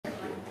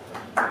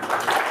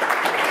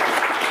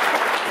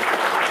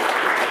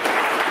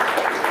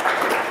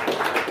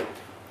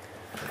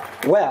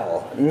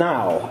Well,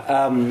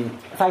 now,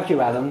 thank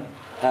you, Alan.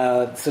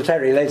 Sir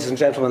Terry, ladies and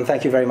gentlemen,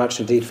 thank you very much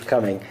indeed for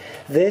coming.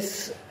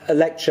 This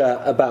lecture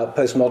about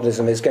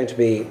postmodernism is going to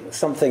be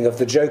something of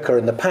the joker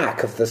in the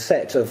pack of the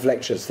set of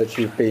lectures that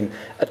you've been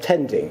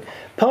attending,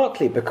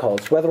 partly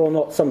because whether or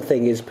not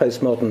something is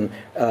postmodern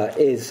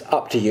is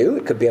up to you.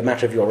 It could be a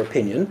matter of your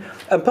opinion,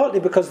 and partly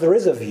because there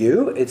is a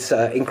view, it's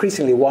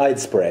increasingly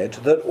widespread,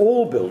 that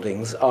all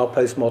buildings are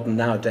postmodern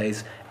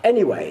nowadays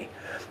anyway.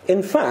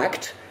 In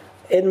fact,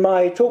 in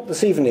my talk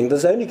this evening,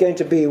 there's only going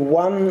to be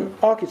one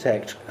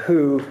architect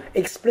who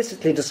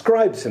explicitly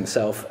describes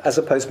himself as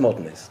a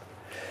postmodernist.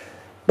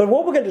 But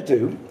what we're going to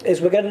do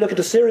is we're going to look at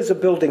a series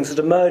of buildings that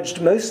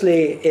emerged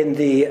mostly in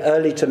the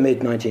early to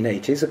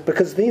mid-1980s,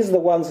 because these are the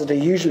ones that are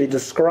usually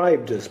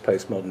described as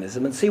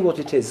postmodernism, and see what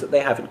it is that they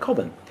have in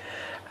common.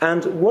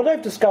 And what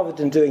I've discovered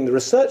in doing the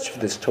research for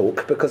this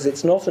talk, because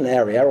it's not an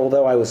area,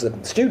 although I was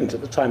a student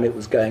at the time it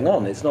was going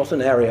on, it's not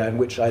an area in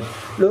which I'd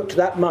looked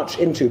that much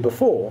into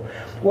before,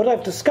 what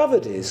I've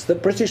discovered is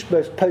that British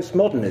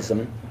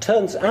postmodernism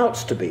turns out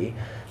to be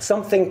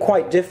something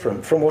quite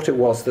different from what it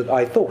was that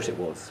I thought it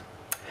was.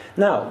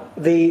 Now,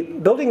 the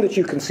building that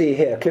you can see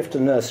here,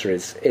 Clifton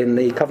Nurseries, in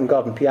the Covent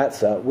Garden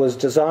Piazza, was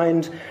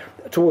designed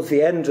towards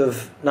the end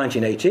of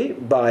 1980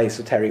 by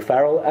Sir Terry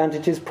Farrell, and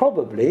it is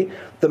probably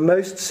the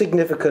most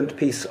significant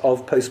piece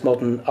of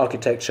postmodern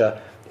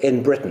architecture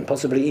in Britain.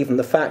 Possibly even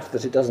the fact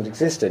that it doesn't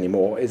exist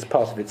anymore is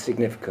part of its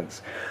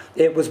significance.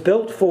 It was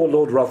built for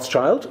Lord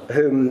Rothschild,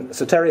 whom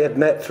Sir Terry had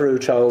met through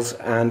Charles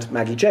and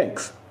Maggie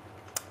Jenks.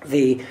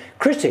 The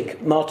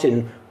critic,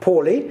 Martin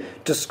Pawley,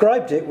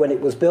 described it when it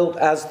was built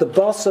as the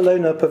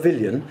Barcelona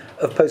pavilion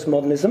of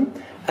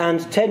postmodernism,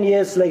 and 10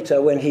 years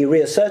later, when he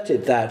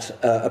reasserted that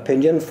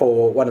opinion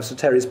for one of Sir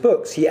Terry's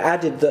books, he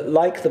added that,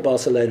 like the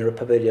Barcelona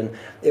pavilion,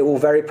 it will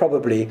very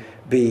probably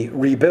be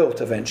rebuilt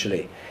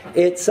eventually.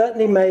 It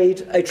certainly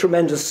made a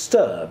tremendous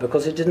stir,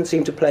 because it didn't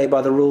seem to play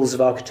by the rules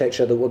of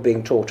architecture that were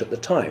being taught at the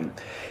time.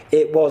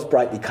 It was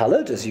brightly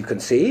coloured, as you can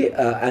see,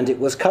 and it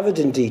was covered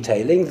in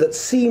detailing that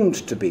seemed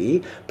to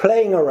be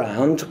playing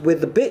around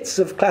with the bits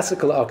of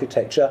classical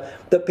architecture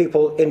that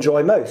people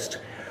enjoy most.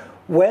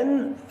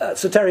 When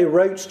Sir Terry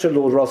wrote to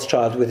Lord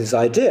Rothschild with his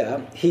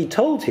idea, he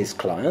told his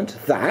client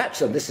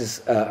that, and this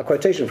is a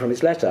quotation from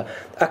his letter,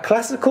 a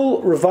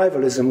classical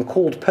revivalism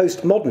called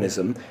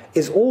postmodernism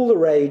is all the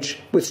rage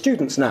with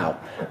students now.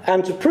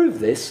 And to prove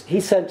this,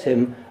 he sent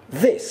him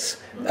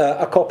this,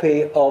 a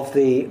copy of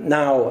the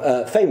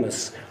now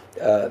famous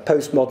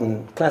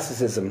postmodern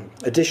classicism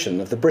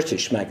edition of the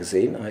British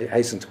magazine, I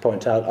hasten to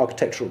point out,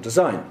 Architectural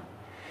Design.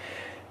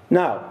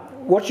 Now,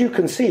 what you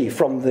can see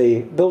from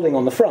the building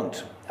on the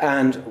front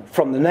and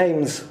from the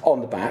names on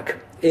the back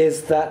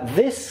is that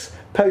this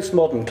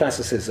postmodern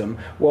classicism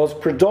was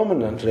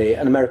predominantly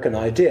an American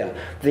idea.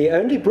 The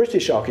only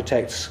British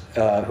architects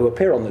who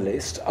appear on the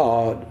list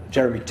are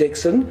Jeremy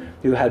Dixon,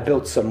 who had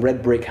built some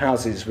red brick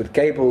houses with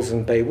gables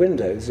and bay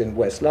windows in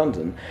West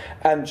London,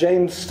 and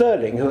James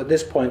Stirling, who at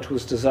this point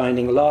was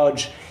designing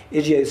large,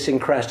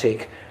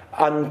 idiosyncratic,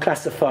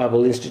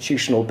 unclassifiable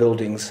institutional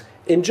buildings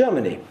in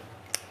Germany.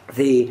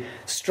 The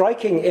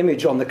striking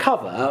image on the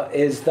cover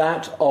is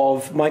that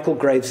of Michael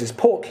Graves's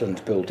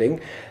Portland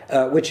building,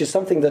 which is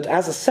something that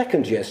as a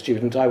second-year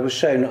student I was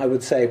shown, I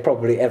would say,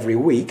 probably every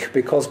week,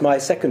 because my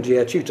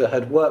second-year tutor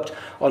had worked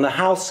on a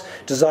house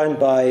designed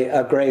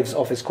by Graves'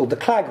 office called the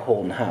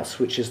Claghorn House,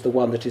 which is the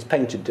one that is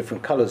painted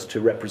different colours to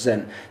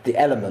represent the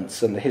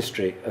elements and the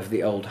history of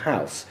the old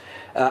house.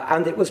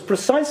 And it was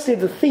precisely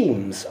the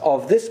themes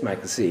of this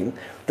magazine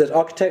that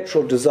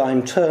architectural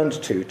design turned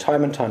to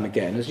time and time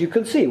again, as you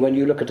can see when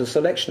you look at a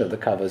selection of the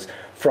covers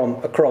from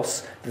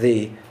across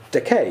the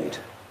decade.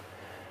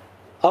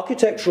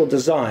 Architectural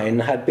design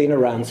had been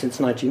around since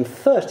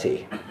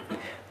 1930,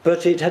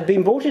 but it had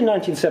been bought in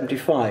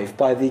 1975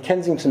 by the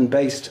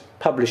Kensington-based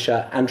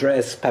publisher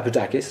Andreas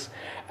Papadakis,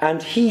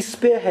 and he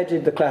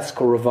spearheaded the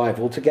classical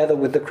revival together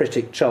with the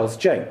critic Charles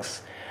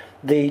Jenks.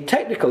 The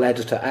technical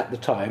editor at the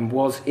time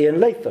was Ian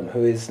Latham,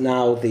 who is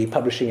now the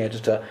publishing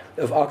editor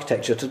of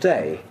Architecture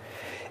Today.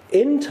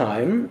 In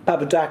time,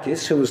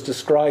 Papadakis, who was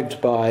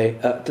described by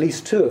at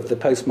least two of the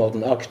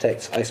postmodern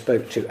architects I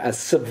spoke to as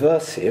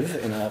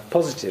subversive in a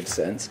positive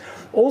sense,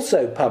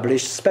 also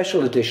published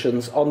special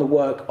editions on the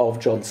work of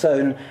John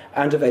Soane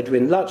and of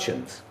Edwin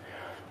Lutyens.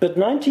 But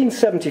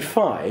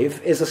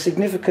 1975 is a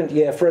significant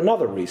year for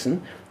another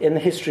reason in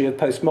the history of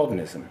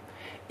postmodernism.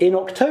 In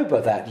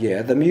October that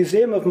year, the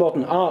Museum of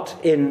Modern Art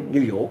in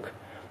New York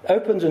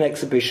opened an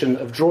exhibition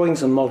of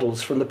drawings and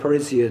models from the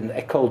Parisian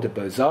École des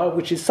Beaux-Arts,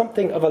 which is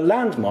something of a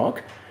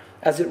landmark,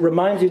 as it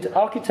reminded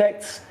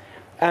architects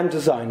and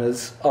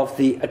designers of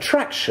the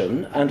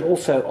attraction and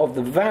also of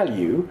the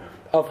value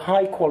of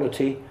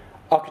high-quality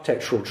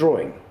architectural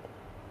drawing.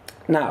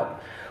 Now,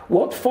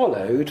 what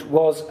followed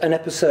was an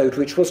episode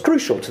which was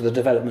crucial to the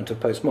development of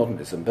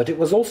postmodernism, but it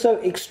was also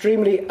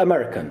extremely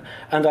American,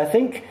 and I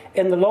think,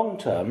 in the long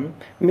term,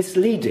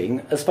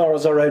 misleading as far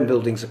as our own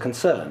buildings are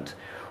concerned.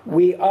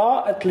 We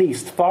are at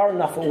least far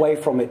enough away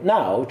from it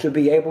now to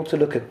be able to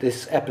look at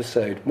this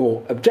episode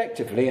more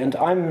objectively, and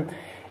I'm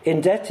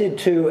indebted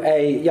to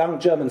a young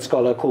German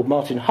scholar called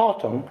Martin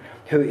Hartung,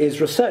 who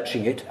is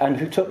researching it and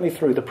who took me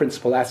through the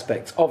principal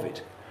aspects of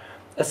it.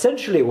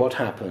 Essentially what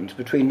happened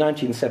between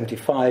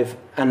 1975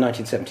 and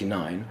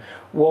 1979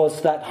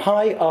 was that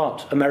high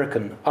art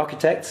American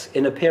architects,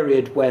 in a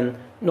period when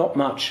not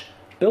much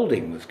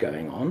building was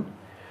going on,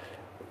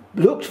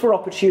 looked for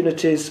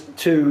opportunities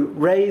to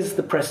raise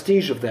the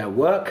prestige of their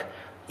work,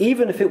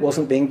 even if it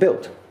wasn't being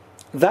built.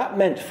 That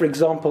meant, for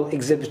example,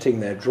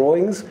 exhibiting their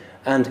drawings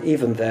and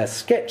even their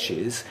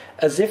sketches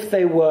as if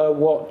they were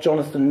what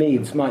Jonathan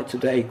Meades might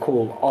today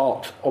call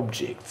art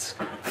objects,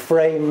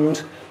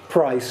 framed,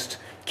 priced,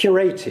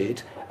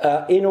 curated,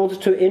 in order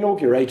to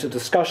inaugurate a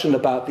discussion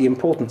about the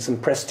importance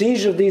and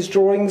prestige of these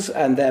drawings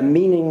and their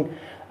meaning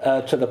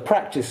to the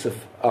practice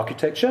of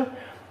architecture,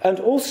 and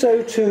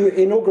also to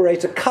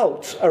inaugurate a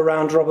cult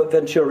around Robert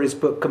Venturi's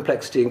book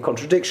Complexity and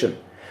Contradiction.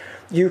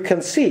 You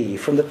can see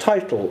from the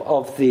title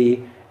of the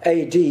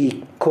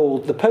AD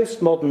called The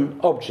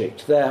Postmodern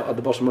Object, there at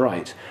the bottom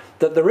right,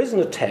 that there is an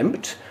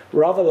attempt,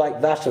 rather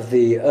like that of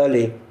the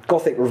early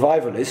Gothic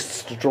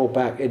revivalists, to draw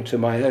back into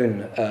my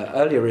own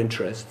earlier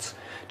interests,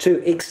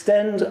 to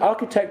extend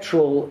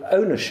architectural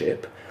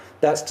ownership,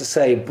 that's to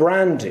say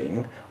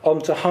branding,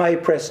 onto high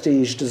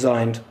prestige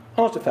designed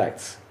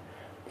artifacts.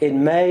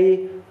 In May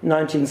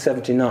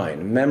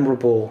 1979,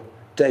 memorable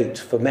date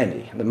for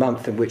many, the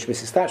month in which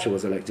Mrs. Thatcher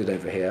was elected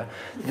over here,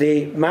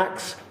 the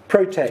Max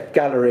Protech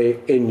Gallery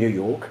in New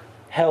York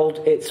held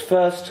its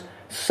first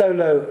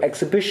solo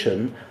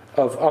exhibition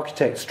of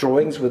architects'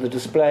 drawings with a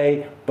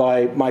display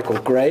by Michael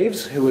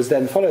Graves, who was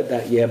then followed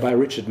that year by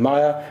Richard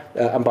Meyer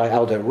and by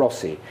Aldo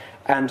Rossi.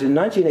 And in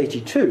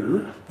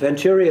 1982,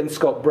 Venturi and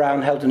Scott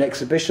Brown held an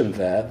exhibition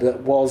there that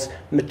was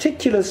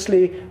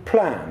meticulously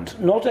planned,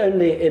 not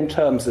only in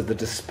terms of the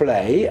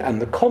display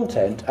and the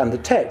content and the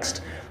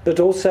text,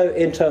 but also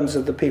in terms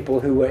of the people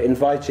who were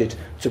invited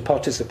to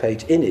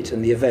participate in it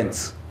and the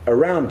events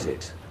around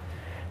it.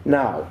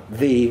 Now,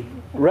 the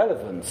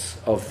relevance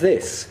of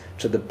this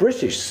to the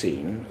British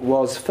scene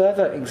was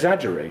further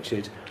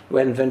exaggerated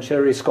when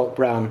Venturi Scott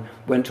Brown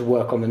went to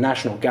work on the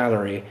National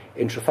Gallery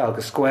in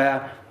Trafalgar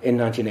Square in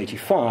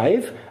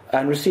 1985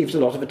 and received a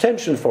lot of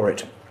attention for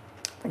it.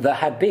 There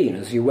had been,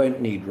 as you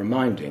won't need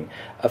reminding,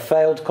 a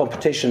failed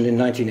competition in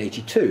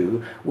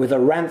 1982 with a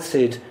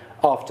rancid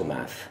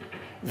aftermath.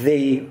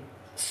 The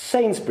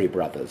Sainsbury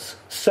brothers,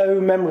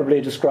 so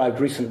memorably described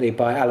recently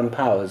by Alan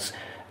Powers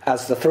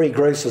as the three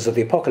grocers of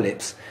the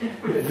apocalypse,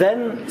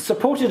 then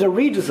supported a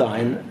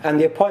redesign and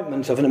the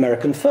appointment of an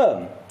American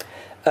firm.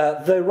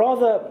 The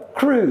rather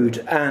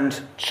crude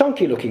and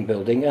chunky-looking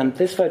building, and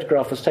this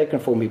photograph was taken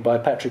for me by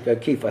Patrick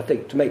O'Keefe, I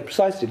think, to make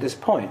precisely this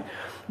point,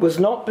 was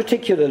not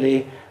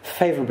particularly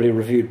favourably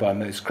reviewed by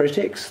most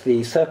critics.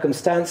 The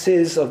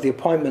circumstances of the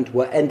appointment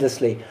were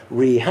endlessly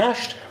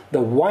rehashed.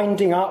 The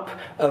winding up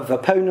of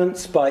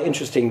opponents by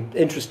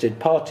interested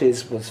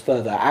parties was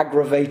further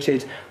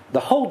aggravated. The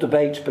whole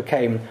debate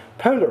became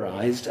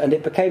polarised, and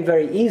it became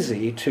very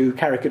easy to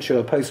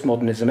caricature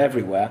postmodernism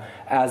everywhere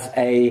as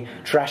a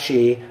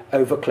trashy,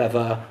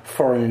 over-clever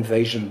foreign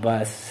invasion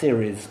by a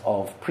series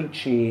of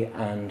preachy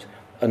and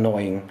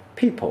annoying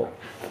people.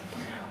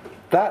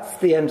 That's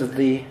the end of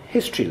the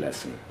history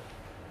lesson.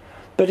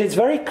 But it's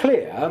very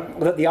clear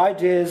that the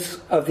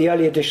ideas of the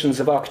early editions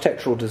of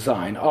architectural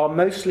design are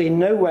mostly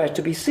nowhere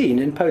to be seen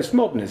in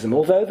postmodernism,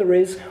 although there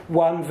is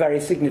one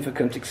very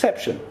significant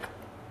exception.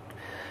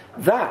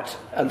 That,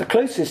 and the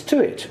closest to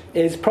it,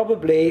 is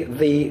probably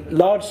the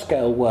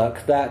large-scale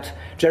work that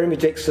Jeremy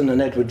Dixon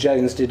and Edward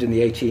Jones did in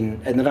the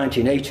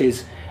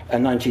 1980s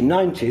and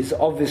 1990s,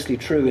 obviously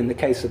true in the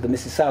case of the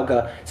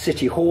Mississauga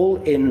City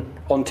Hall in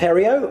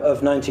Ontario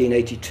of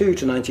 1982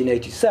 to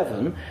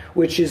 1987,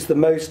 which is the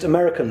most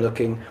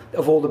American-looking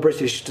of all the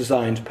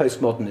British-designed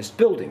postmodernist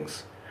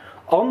buildings.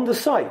 On the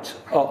site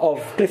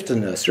of Clifton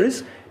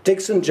Nurseries,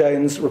 Dixon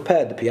Jones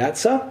repaired the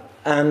piazza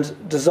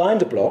and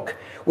designed a block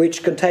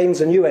which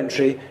contains a new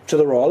entry to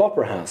the Royal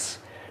Opera House.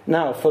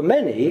 Now, for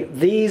many,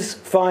 these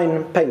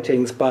fine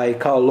paintings by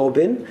Carl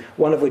Laubin,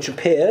 one of which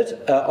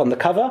appeared on the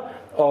cover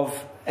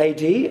of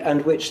AD,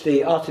 and which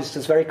the artist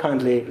has very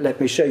kindly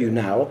let me show you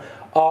now,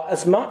 are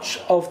as much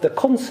of the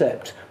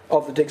concept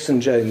of the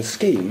Dixon Jones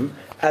scheme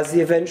as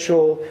the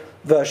eventual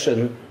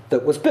version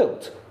that was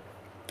built.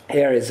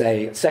 Here is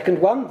a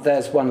second one.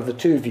 There's one of the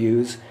two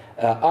views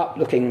up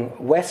looking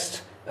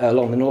west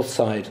along the north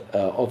side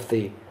of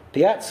the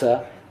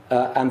piazza,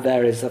 and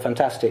there is a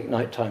fantastic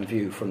nighttime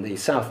view from the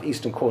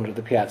southeastern corner of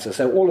the piazza.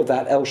 So all of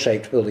that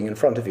L-shaped building in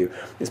front of you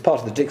is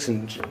part of the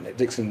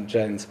Dixon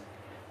Jones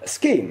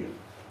scheme.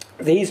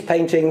 These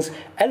paintings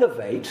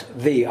elevate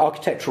the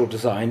architectural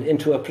design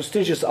into a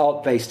prestigious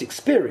art-based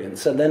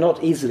experience, and they're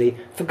not easily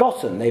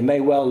forgotten. They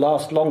may well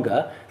last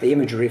longer, the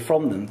imagery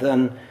from them,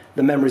 than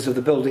the memories of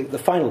the building, the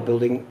final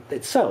building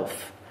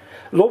itself.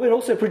 Laubin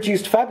also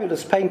produced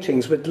fabulous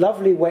paintings with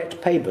lovely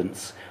wet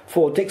pavements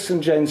for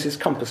Dixon Jones's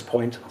Compass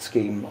Point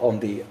scheme on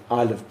the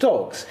Isle of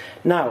Dogs.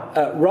 Now,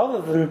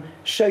 rather than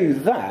show you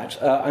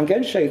that, I'm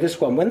going to show you this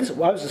one. When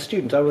I was a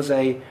student, I was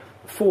a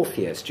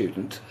fourth-year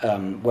student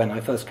when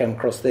I first came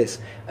across this,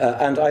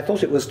 and I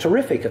thought it was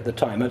terrific at the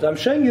time. And I'm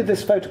showing you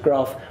this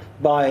photograph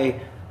by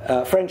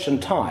French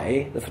and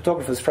Thai, the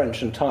photographer's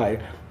French and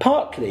Thai,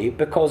 partly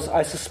because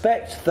I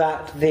suspect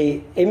that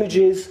the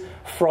images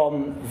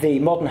from the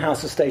Modern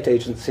House Estate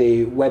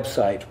Agency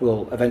website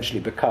will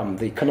eventually become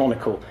the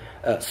canonical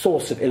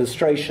source of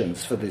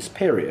illustrations for this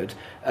period,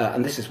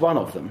 and this is one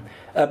of them.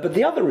 But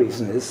the other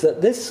reason is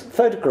that this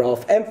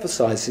photograph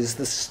emphasizes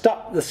the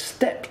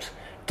stepped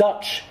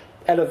Dutch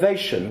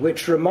elevation,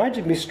 which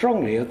reminded me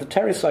strongly of the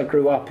terrace I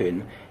grew up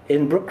in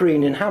Brook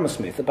Green in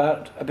Hammersmith,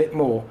 about a bit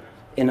more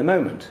in a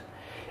moment.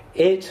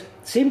 It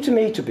seemed to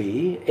me to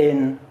be,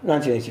 in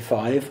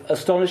 1985,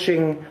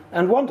 astonishing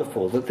and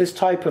wonderful that this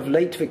type of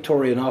late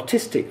Victorian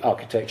artistic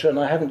architecture, and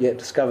I haven't yet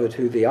discovered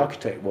who the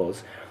architect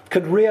was,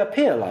 could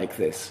reappear like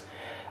this.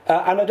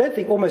 And I don't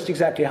think almost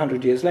exactly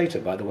 100 years later,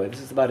 by the way,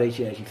 this is about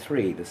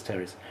 1883, this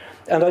terrace.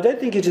 And I don't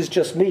think it is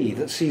just me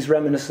that sees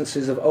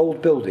reminiscences of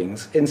old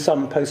buildings in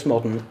some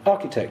postmodern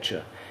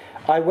architecture.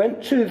 I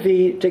went to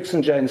the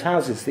Dixon Jones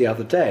houses the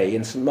other day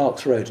in St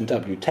Mark's Road in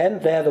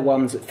W10. They're the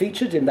ones that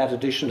featured in that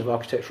edition of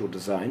Architectural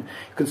Design.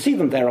 You can see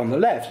them there on the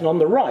left, and on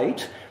the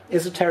right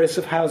is a terrace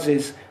of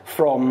houses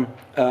from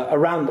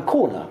around the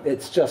corner.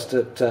 It's just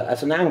at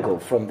an angle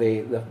from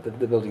the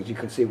buildings you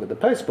can see with the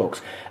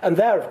postbox. And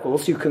there, of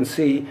course, you can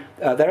see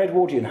they're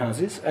Edwardian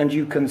houses, and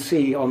you can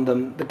see on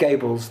them the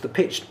gables, the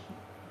pitched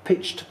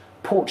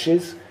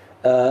porches,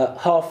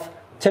 half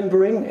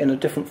timbering in a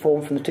different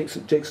form from the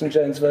Dixon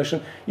Jones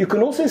version. You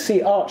can also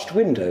see arched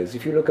windows.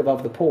 If you look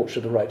above the porch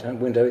of the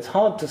right-hand window, it's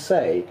hard to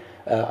say.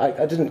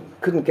 I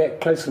couldn't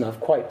get close enough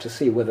quite to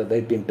see whether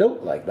they'd been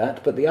built like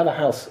that, but the other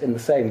house in the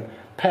same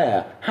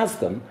pair has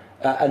them,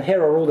 and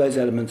here are all those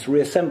elements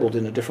reassembled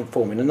in a different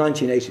form, in a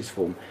 1980s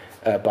form,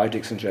 by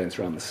Dixon Jones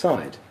around the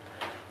side.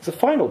 There's a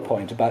final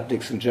point about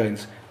Dixon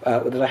Jones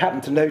that I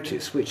happened to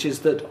notice, which is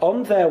that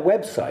on their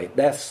website,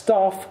 their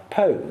staff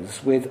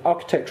pose with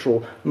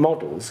architectural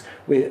models,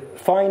 with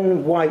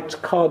fine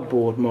white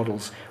cardboard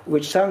models,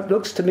 which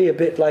looks to me a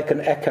bit like an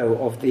echo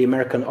of the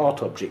American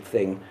art object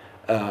thing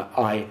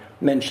I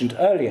mentioned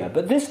earlier.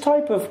 But this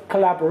type of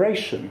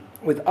collaboration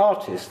with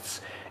artists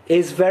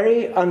is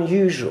very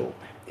unusual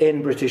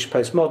in British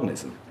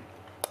postmodernism.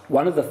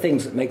 One of the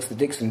things that makes the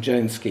Dixon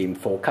Jones scheme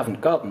for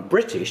Covent Garden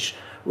British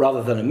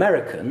rather than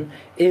American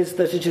is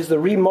that it is the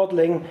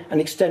remodelling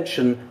and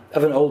extension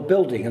of an old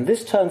building, and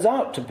this turns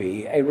out to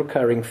be a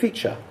recurring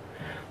feature.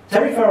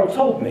 Terry Farrell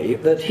told me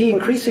that he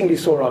increasingly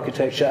saw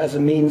architecture as a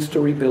means to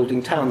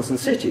rebuilding towns and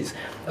cities,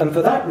 and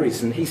for that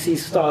reason he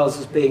sees styles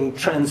as being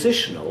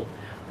transitional,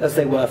 as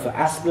they were for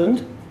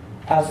Aspland,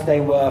 as they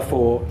were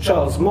for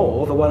Charles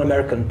Moore, the one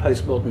American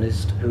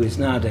postmodernist who is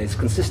nowadays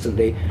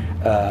consistently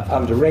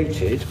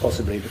underrated,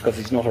 possibly because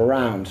he's not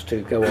around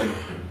to go on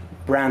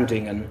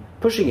branding and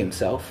pushing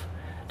himself.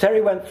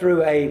 Terry went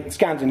through a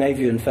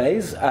Scandinavian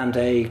phase and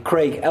a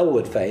Craig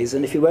Elwood phase,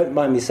 and if you won't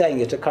mind me saying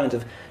it, a kind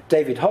of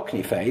David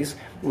Hockney phase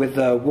with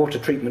water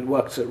treatment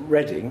works at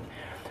Reading.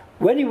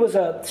 When he was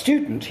a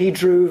student, he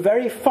drew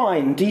very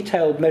fine,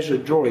 detailed,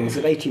 measured drawings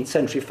of 18th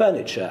century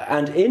furniture,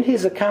 and in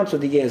his account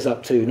of the years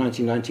up to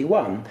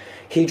 1991,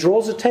 he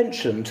draws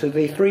attention to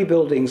the three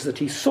buildings that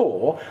he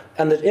saw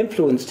and that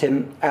influenced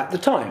him at the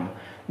time: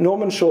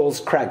 Norman Shaw's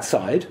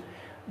Cragside,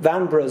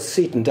 Vanbragh's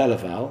Seaton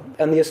Delaval,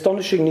 and the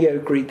astonishing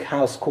neo-Greek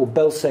house called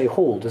Belsay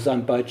Hall,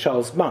 designed by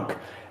Charles Monk,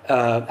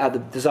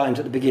 designed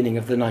at the beginning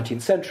of the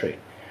 19th century.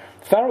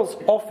 Farrell's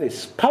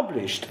office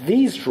published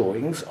these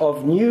drawings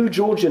of new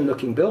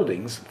Georgian-looking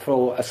buildings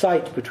for a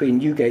site between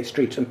Newgate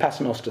Street and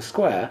Paternoster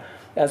Square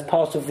as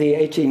part of the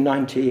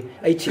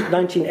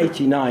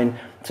 1989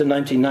 to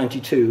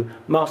 1992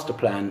 master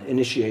plan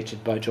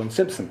initiated by John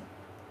Simpson.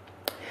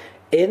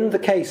 In the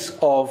case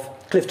of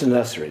Clifton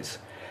Nurseries,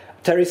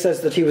 Terry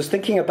says that he was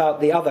thinking about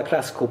the other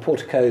classical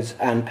porticos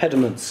and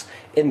pediments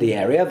in the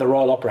area, the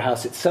Royal Opera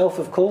House itself,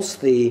 of course,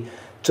 the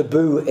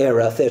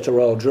taboo-era Theatre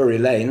Royal Drury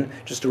Lane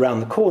just around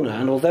the corner,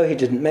 and although he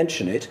didn't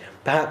mention it,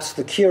 perhaps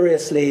the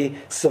curiously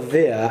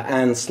severe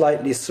and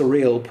slightly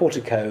surreal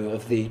portico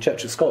of the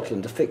Church of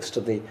Scotland affixed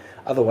to the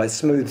otherwise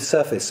smooth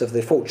surface of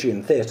the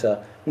Fortune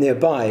Theatre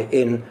nearby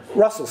in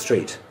Russell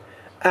Street.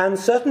 And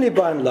certainly,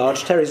 by and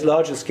large, Terry's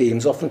larger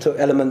schemes often took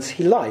elements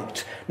he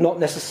liked, not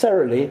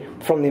necessarily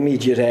from the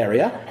immediate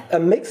area,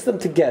 and mixed them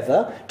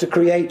together to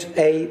create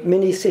a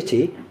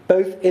mini-city,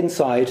 both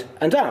inside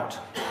and out.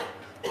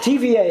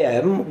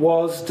 TVAM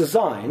was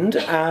designed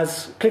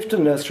as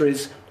Clifton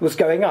Nurseries was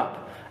going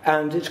up,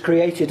 and it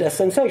created a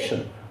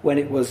sensation when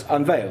it was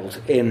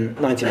unveiled in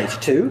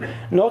 1982,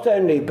 not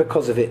only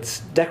because of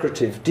its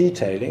decorative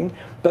detailing,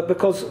 but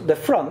because the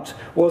front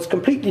was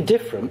completely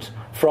different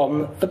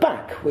from the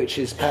back, which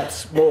is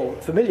perhaps more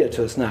familiar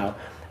to us now.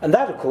 And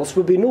that, of course,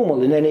 would be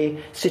normal in any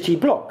city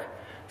block.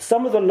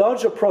 Some of the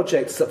larger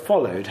projects that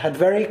followed had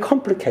very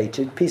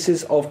complicated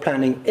pieces of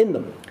planning in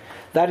them.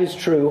 That is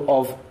true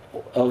of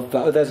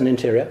there's an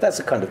interior. That's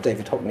a kind of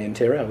David Hockney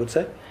interior, I would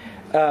say.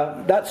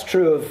 That's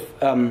true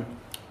of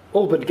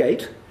Albert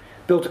Gate,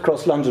 built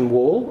across London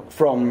Wall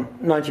from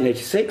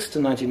 1986 to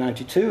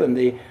 1992, and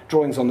the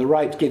drawings on the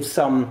right give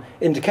some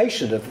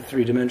indication of the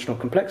three-dimensional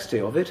complexity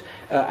of it.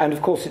 And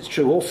of course, it's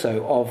true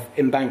also of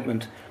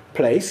Embankment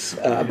Place,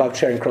 above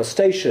Charing Cross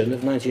Station,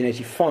 of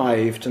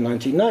 1985 to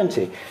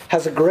 1990,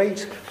 has a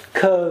great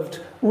curved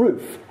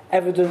roof,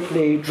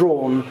 evidently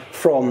drawn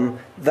from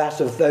that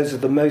of those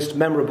of the most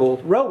memorable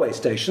railway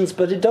stations,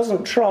 but it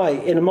doesn't try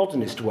in a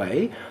modernist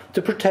way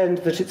to pretend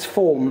that its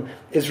form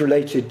is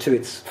related to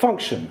its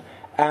function.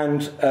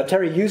 And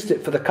Terry used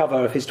it for the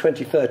cover of his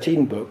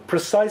 2013 book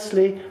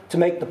precisely to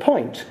make the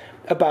point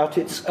about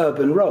its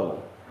urban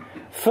role.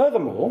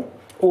 Furthermore,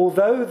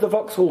 although the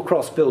Vauxhall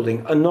Cross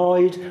building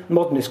annoyed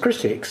modernist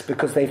critics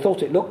because they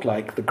thought it looked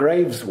like the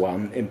Graves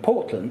one in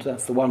Portland,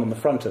 that's the one on the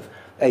front of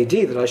AD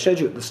that I showed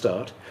you at the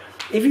start,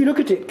 if you look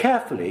at it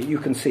carefully, you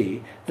can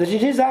see that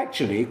it is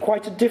actually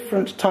quite a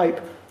different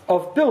type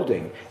of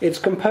building. It's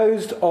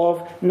composed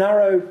of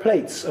narrow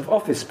plates of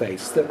office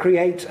space that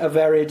create a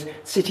varied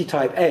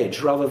city-type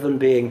edge rather than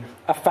being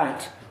a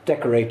fat,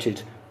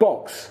 decorated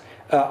box.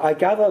 I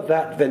gather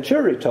that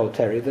Venturi told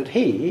Terry that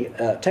he,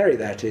 Terry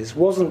that is,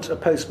 wasn't a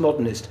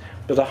postmodernist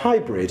but a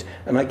hybrid,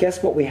 and I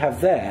guess what we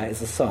have there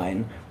is a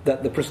sign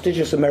that the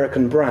prestigious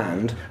American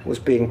brand was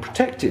being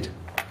protected.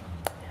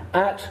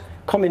 At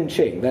Comin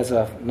Ching, there's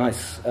a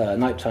nice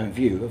nighttime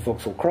view of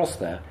Vauxhall Cross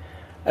there.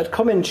 At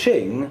Comin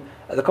Ching,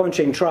 the Comin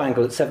Ching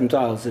Triangle at Seven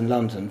Dials in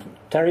London,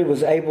 Terry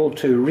was able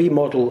to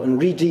remodel and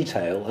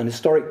redetail an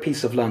historic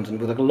piece of London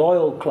with a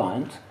loyal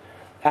client,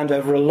 and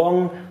over a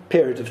long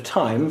period of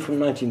time, from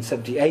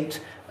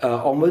 1978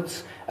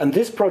 onwards, and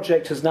this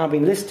project has now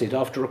been listed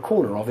after a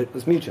corner of it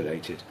was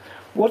mutilated.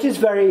 What is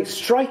very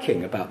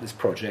striking about this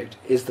project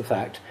is the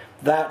fact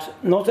that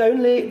not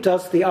only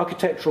does the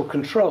architectural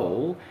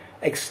control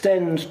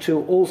extend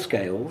to all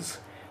scales,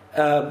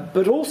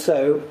 but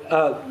also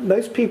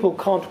most people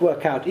can't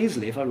work out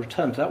easily, if I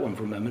return to that one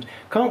for a moment,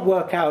 can't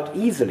work out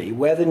easily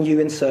where the new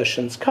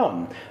insertions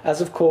come,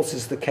 as of course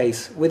is the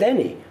case with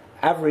any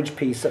average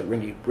piece, a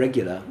really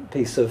regular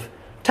piece of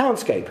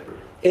townscape.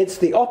 It's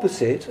the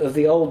opposite of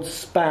the old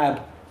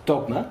SPAB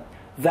dogma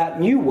that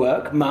new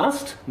work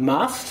must,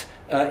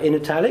 in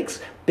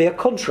italics, be a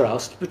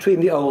contrast between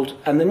the old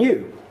and the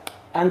new.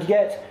 And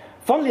yet,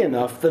 funnily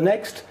enough, the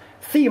next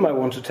theme I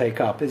want to take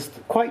up is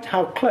quite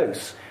how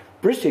close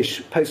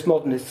British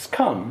postmodernists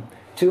come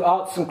to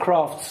arts and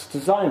crafts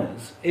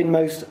designers in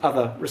most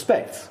other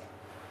respects.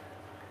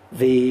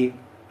 The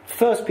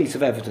first piece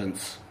of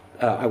evidence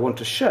I want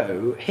to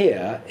show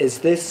here is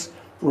this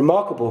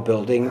remarkable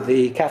building,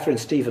 the Catherine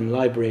Stephen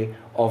Library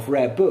of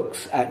Rare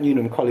Books at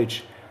Newnham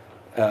College,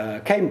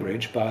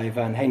 Cambridge, by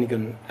Van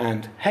Hanegem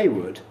and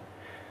Hayward.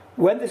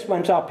 When this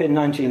went up in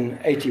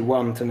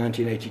 1981 to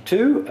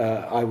 1982,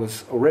 I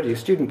was already a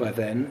student by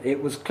then,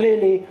 it was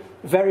clearly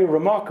very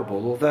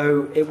remarkable,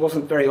 although it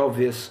wasn't very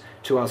obvious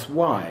to us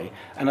why.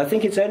 And I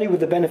think it's only with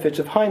the benefit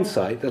of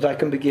hindsight that I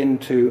can begin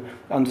to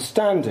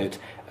understand it.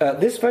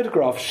 This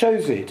photograph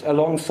shows it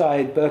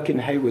alongside Birkin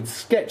Hayward's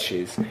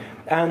sketches,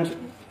 and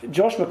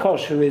Josh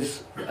McCosh, who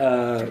is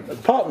a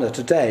partner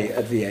today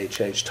at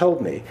VHH,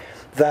 told me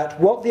that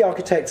what the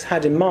architects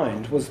had in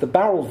mind was the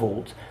barrel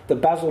vault that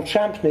Basil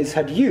Champneys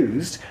had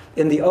used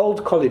in the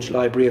old college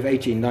library of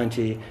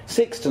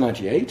 1896 to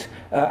 98,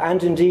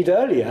 and indeed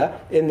earlier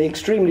in the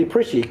extremely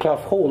pretty Clough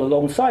Hall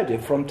alongside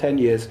it from 10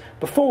 years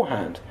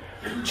beforehand.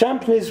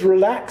 Champneys'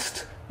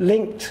 relaxed,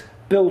 linked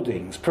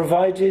buildings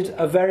provided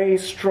a very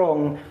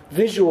strong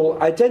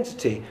visual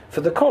identity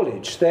for the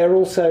college. They're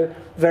also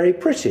very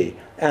pretty,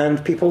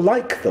 and people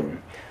like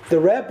them. The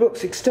Rare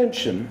Books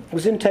extension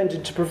was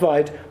intended to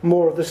provide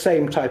more of the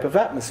same type of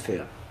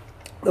atmosphere.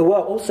 There were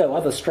also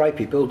other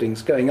stripy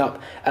buildings going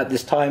up at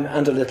this time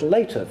and a little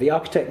later. The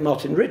architect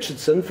Martin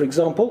Richardson, for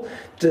example,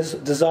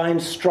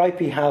 designed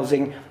stripy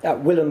housing at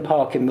Willem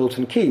Park in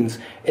Milton Keynes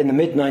in the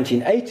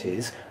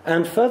mid-1980s,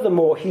 and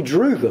furthermore he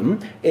drew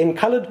them in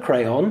coloured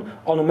crayon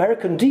on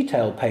American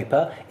detail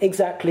paper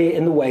exactly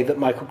in the way that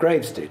Michael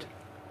Graves did.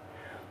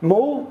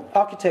 More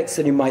architects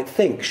than you might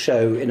think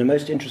show in a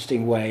most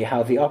interesting way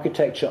how the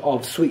architecture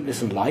of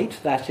sweetness and light,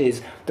 that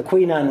is, the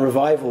Queen Anne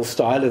revival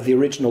style of the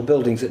original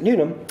buildings at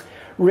Newnham,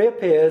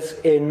 reappears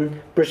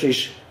in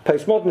British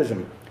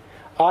postmodernism.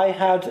 I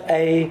had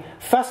a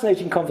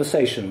fascinating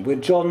conversation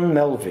with John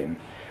Melvin,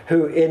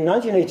 who in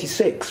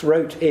 1986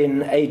 wrote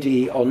in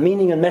AD on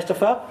meaning and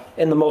metaphor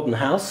in the modern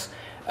house,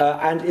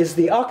 and is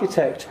the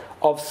architect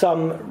of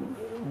some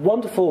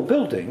wonderful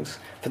buildings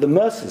for the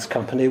Mercers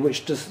Company,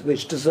 which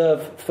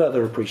deserve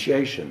further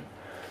appreciation.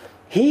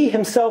 He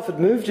himself had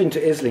moved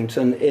into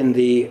Islington in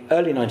the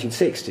early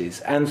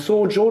 1960s and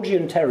saw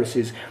Georgian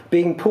terraces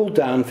being pulled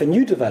down for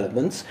new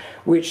developments,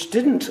 which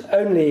not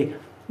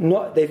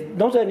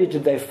only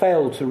did they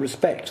fail to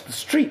respect the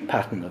street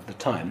pattern of the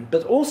time,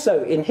 but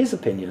also, in his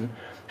opinion,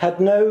 had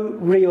no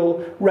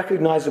real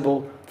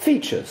recognisable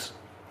features.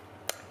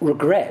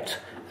 Regret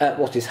at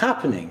what is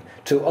happening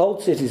to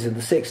old cities in the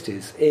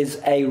 60s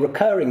is a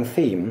recurring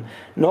theme,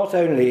 not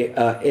only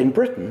in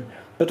Britain,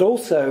 but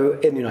also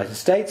in the United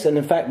States. And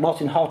in fact,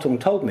 Martin Hartung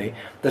told me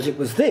that it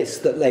was this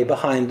that lay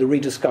behind the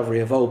rediscovery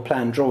of old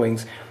plan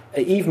drawings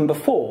even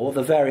before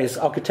the various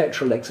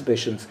architectural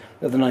exhibitions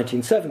of the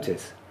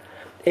 1970s.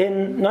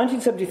 In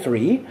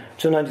 1973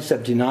 to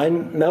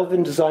 1979,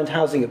 Melvin designed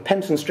housing at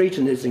Penton Street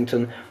in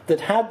Islington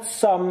that had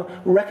some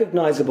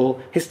recognisable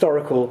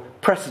historical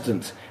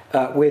precedent,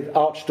 with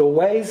arched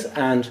doorways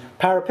and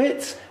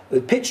parapets,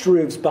 with pitched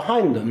roofs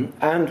behind them,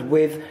 and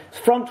with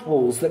front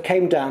walls that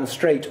came down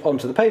straight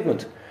onto the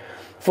pavement.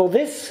 For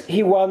this,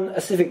 he won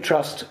a Civic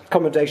Trust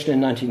commendation in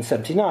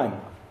 1979.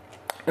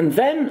 And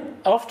then,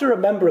 after a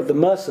member of the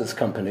Mercers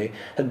Company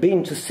had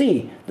been to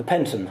see the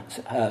Penton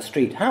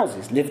Street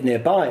houses, lived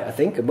nearby, I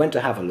think, and went to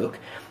have a look,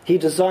 he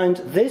designed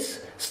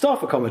this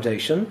staff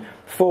accommodation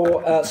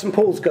for St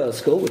Paul's Girls'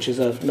 School, which is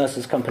a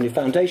Mercers Company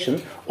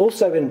foundation,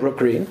 also in Brook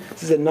Green.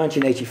 This is in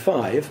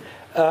 1985.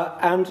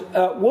 And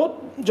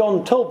what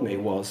John told me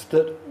was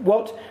that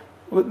what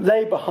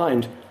lay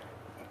behind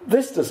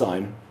this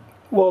design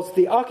was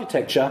the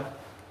architecture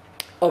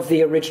of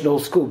the original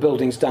school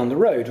buildings down the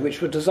road,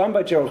 which were designed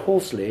by Gerald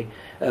Horsley,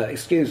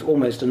 excuse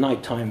almost a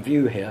nighttime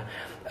view here,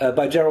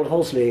 by Gerald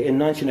Horsley in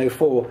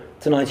 1904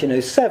 to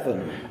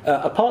 1907.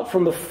 Apart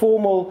from the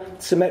formal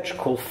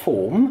symmetrical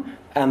form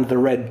and the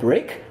red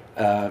brick,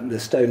 the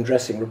stone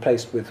dressing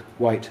replaced with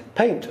white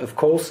paint, of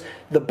course,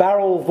 the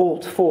barrel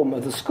vault form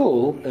of the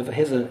school,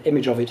 here's an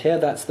image of it here,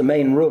 that's the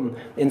main room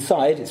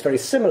inside, it's very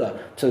similar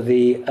to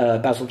the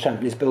Basil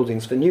Champneys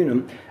buildings for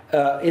Newnham,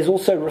 is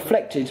also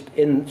reflected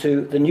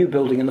into the new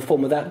building in the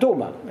form of that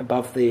dormer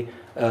above the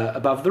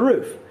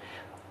roof.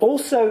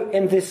 Also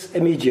in this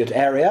immediate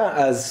area,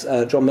 as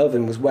John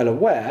Melvin was well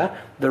aware,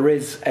 there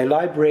is a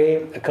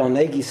library, a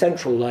Carnegie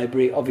Central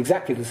Library, of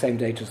exactly the same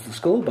date as the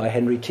school, by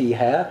Henry T.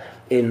 Hare,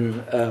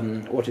 in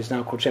what is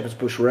now called Shepherd's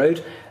Bush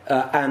Road,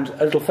 and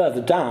a little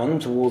further down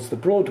towards the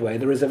Broadway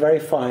there is a very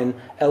fine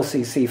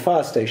LCC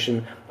fire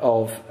station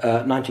of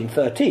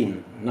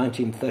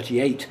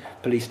 1938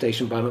 police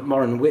station by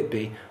McMorran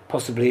Whitby,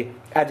 possibly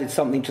added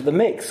something to the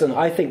mix. And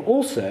I think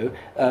also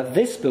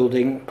this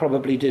building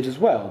probably did as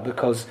well,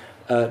 because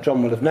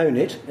John will have known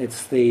it.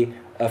 It's the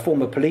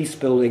former police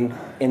building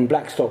in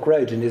Blackstock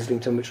Road in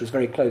Islington, which was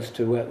very close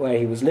to where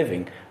he was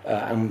living,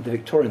 and the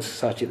Victorian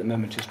Society at the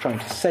moment is trying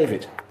to save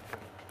it.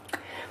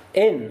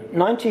 In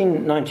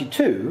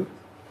 1992,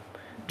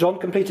 John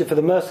completed for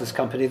the Mercers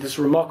Company this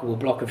remarkable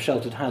block of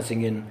sheltered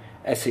housing in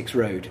Essex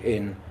Road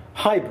in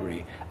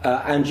Highbury.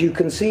 And you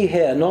can see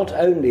here not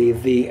only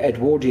the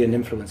Edwardian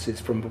influences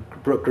from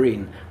Brook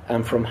Green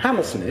and from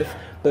Hammersmith,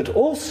 but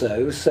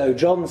also, so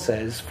John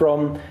says,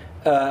 from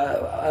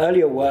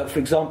earlier work, for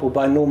example,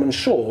 by Norman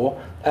Shaw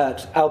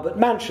at Albert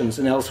Mansions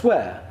and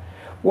elsewhere.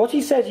 What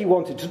he said he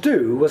wanted to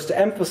do was to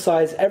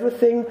emphasise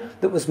everything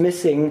that was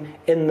missing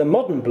in the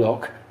modern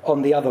block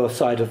on the other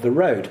side of the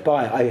road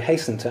by, I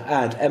hasten to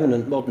add,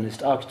 eminent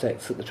modernist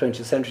architects that the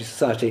 20th Century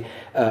Society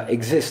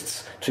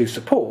exists to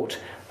support.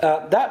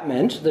 That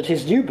meant that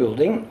his new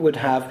building would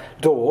have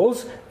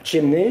doors,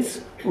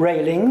 chimneys,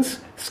 railings,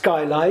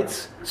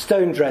 skylights,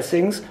 stone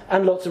dressings,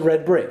 and lots of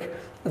red brick.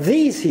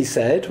 These, he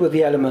said, were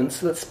the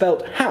elements that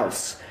spelt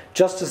house,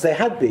 just as they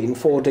had been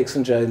for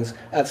Dixon Jones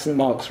at St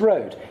Mark's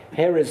Road.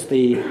 Here is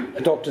the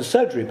doctor's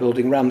surgery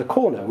building round the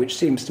corner, which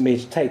seems to me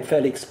to take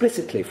fairly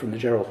explicitly from the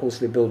Gerald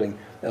Horsley building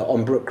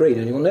on Brook Green.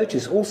 And you'll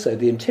notice also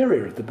the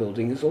interior of the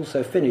building is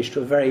also finished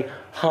to a very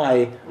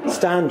high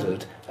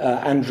standard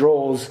and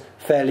draws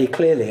fairly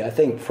clearly, I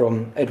think,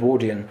 from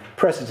Edwardian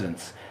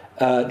precedents.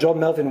 John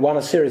Melvin won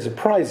a series of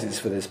prizes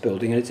for this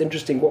building, and it's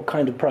interesting what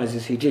kind of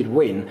prizes he did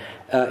win.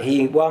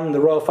 He won the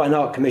Royal Fine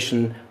Art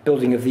Commission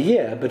Building of the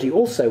Year, but he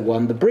also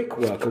won the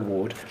Brickwork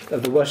Award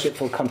of the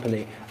Worshipful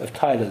Company of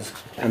Tilers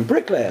and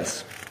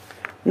Bricklayers.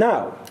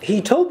 Now,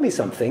 he told me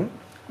something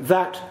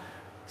that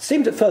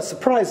seemed at first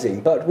surprising,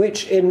 but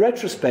which in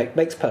retrospect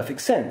makes perfect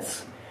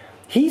sense.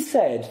 He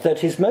said that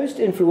his most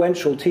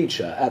influential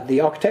teacher at the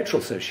Architectural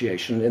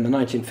Association in the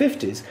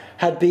 1950s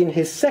had been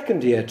his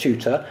second-year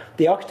tutor,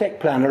 the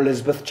architect-planner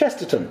Elizabeth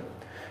Chesterton,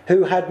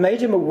 who had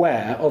made him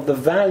aware of the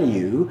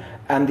value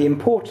and the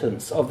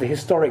importance of the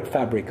historic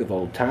fabric of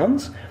old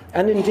towns,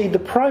 and indeed the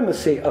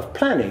primacy of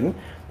planning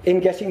in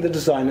getting the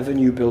design of a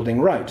new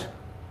building right.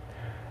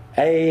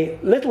 A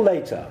little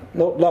later,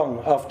 not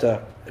long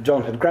after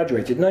John had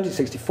graduated, in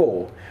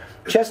 1964,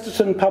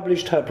 Chesterton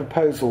published her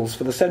proposals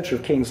for the centre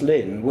of King's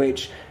Lynn,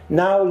 which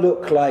now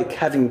look like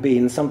having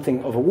been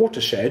something of a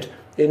watershed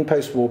in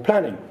post-war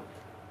planning.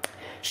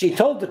 She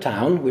told the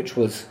town, which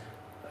was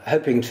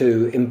hoping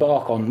to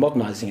embark on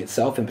modernising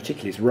itself, in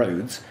particular its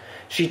roads,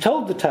 she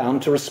told the town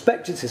to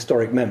respect its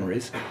historic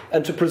memories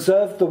and to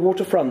preserve the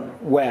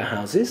waterfront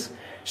warehouses.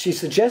 She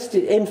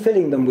suggested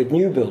infilling them with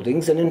new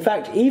buildings, and in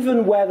fact,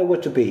 even where there were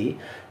to be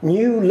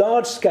new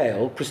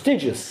large-scale,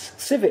 prestigious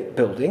civic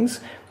buildings,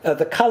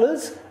 the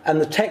colours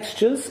and the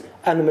textures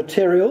and the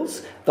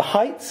materials, the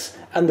heights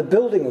and the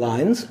building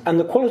lines and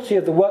the quality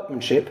of the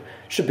workmanship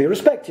should be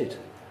respected.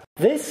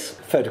 This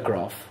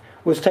photograph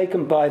was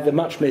taken by the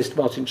much-missed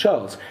Martin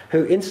Charles,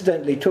 who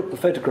incidentally took the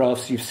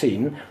photographs you've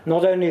seen,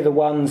 not only the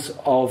ones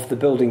of the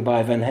building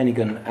by Van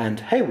Hennigan and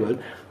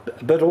Hayward,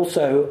 but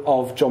also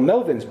of John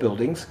Melvin's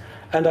buildings.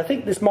 And I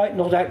think this might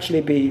not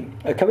actually be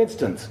a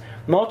coincidence.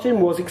 Martin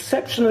was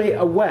exceptionally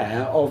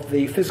aware of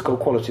the physical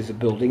qualities of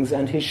buildings,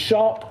 and his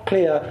sharp,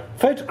 clear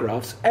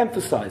photographs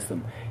emphasise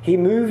them. He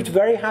moved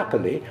very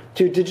happily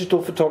to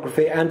digital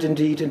photography and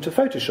indeed into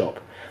Photoshop.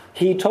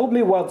 He told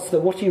me once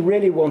that what he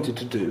really wanted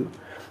to do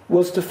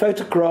was to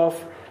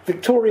photograph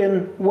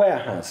Victorian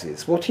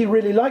warehouses. What he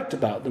really liked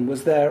about them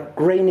was their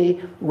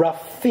grainy,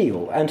 rough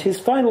feel, and his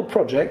final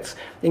projects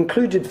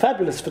included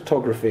fabulous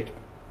photography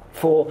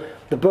for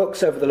the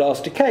books over the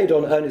last decade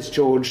on Ernest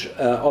George,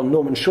 on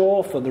Norman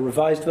Shaw for the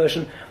revised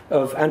version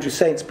of Andrew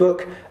Saint's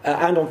book,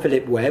 and on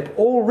Philip Webb,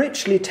 all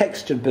richly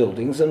textured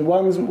buildings, and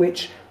ones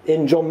which,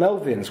 in John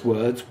Melvin's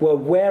words, were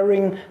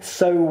wearing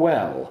so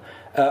well.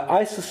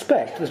 I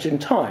suspect that in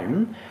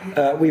time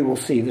we will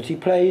see that he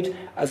played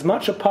as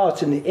much a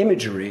part in the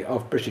imagery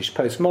of British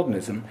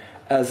postmodernism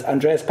as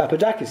Andreas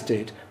Papadakis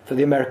did for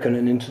the American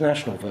and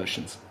international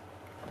versions.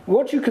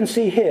 What you can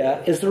see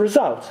here is the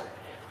result.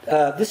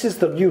 This is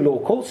the new law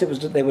courts.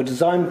 They were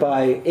designed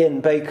by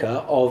Ian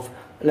Baker of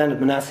Leonard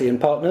Manasseh and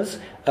Partners.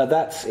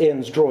 That's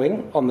Ian's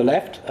drawing on the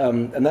left,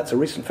 and that's a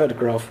recent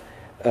photograph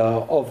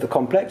of the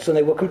complex, and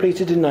they were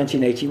completed in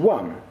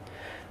 1981.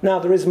 Now,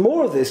 there is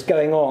more of this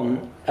going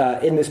on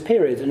in this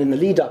period and in the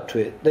lead-up to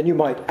it than you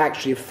might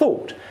actually have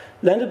thought.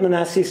 Leonard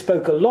Manasseh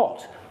spoke a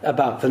lot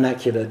about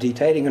vernacular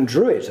detailing and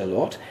drew it a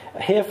lot.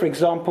 Here, for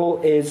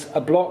example, is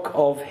a block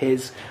of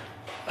his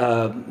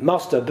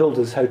Master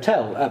Builders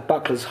Hotel at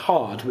Buckler's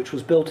Hard, which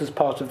was built as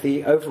part of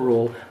the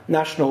overall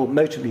National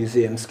Motor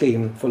Museum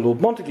scheme for Lord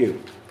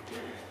Montagu.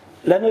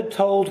 Leonard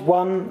told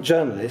one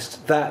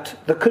journalist that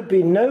there could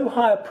be no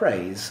higher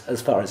praise,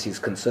 as far as he's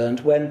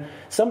concerned, when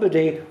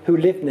somebody who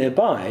lived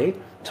nearby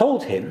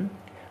told him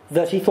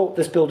that he thought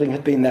this building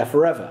had been there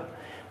forever.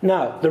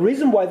 Now, the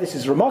reason why this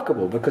is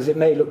remarkable, because it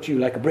may look to you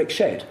like a brick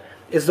shed,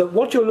 is that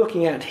what you're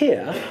looking at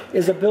here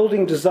is a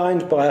building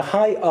designed by a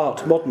high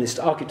art modernist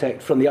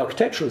architect from the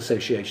Architectural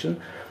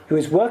Association who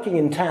is working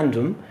in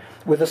tandem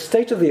with a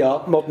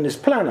state-of-the-art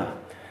modernist planner.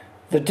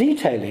 The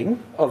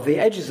detailing of the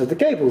edges of the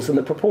gables and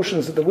the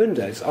proportions of the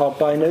windows are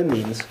by no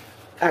means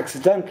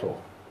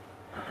accidental.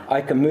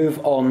 I can move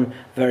on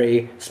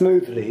very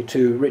smoothly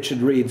to Richard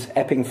Reid's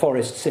Epping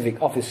Forest Civic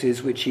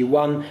Offices, which he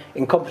won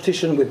in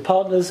competition with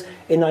partners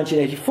in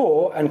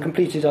 1984 and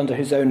completed under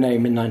his own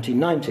name in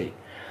 1990.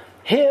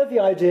 Here, the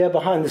idea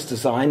behind this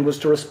design was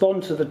to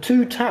respond to the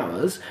two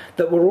towers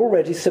that were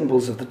already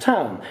symbols of the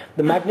town.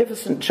 The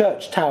magnificent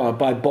church tower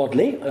by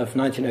Bodley of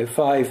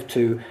 1905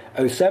 to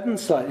 07,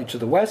 slightly to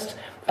the west,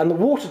 and the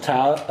water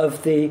tower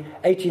of the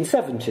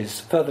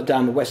 1870s, further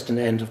down the western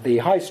end of the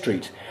High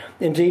Street.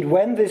 Indeed,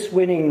 when this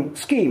winning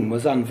scheme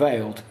was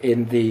unveiled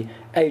in the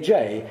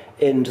AJ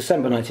in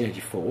December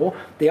 1984,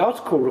 the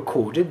article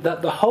recorded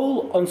that the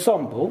whole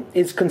ensemble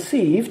is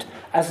conceived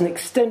as an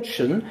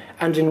extension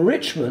and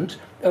enrichment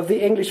of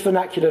the English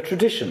vernacular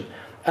tradition.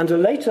 And a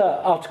later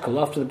article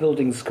after the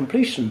building's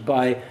completion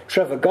by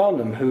Trevor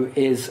Garnham, who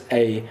is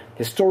a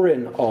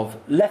historian of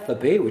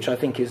Letherby, which I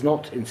think is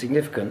not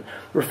insignificant,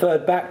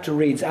 referred back to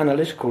Reid's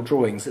analytical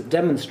drawings that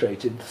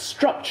demonstrated the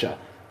structure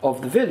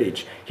of the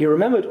village. He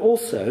remembered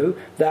also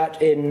that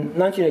in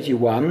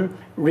 1981,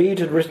 Reid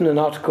had written an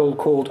article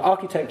called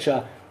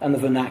Architecture and the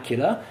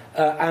Vernacular,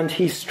 and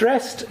he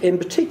stressed in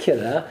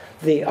particular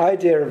the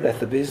idea of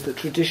Letherby's that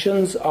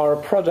traditions are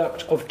a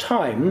product of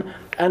time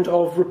and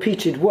of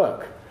repeated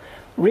work.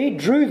 Reid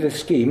drew this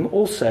scheme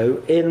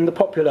also in the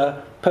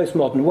popular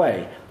postmodern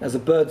way, as a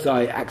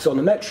bird's-eye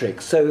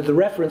axonometric, so the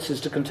references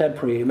to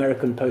contemporary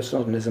American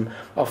postmodernism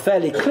are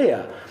fairly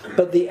clear,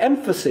 but the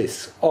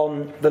emphasis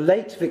on the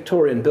late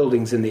Victorian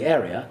buildings in the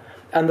area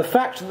and the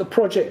fact that the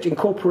project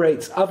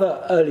incorporates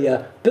other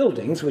earlier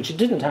buildings, which it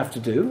didn't have to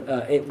do,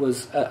 it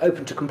was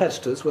open to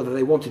competitors, whether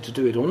they wanted to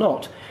do it or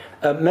not,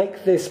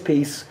 make this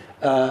piece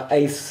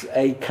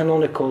a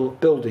canonical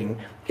building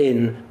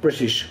in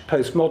British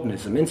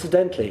postmodernism.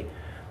 Incidentally,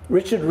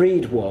 Richard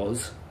Reid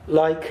was,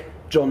 like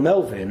John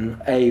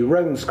Melvin, a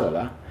Rome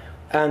scholar,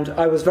 and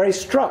I was very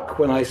struck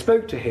when I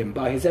spoke to him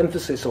by his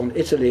emphasis on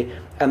Italy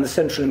and the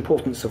central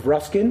importance of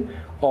Ruskin,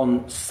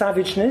 on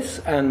savageness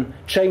and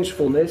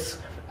changefulness,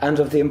 and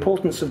of the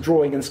importance of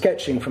drawing and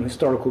sketching from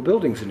historical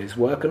buildings in his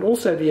work, and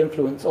also the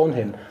influence on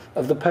him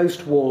of the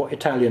post-war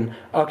Italian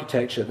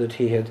architecture that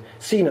he had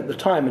seen at the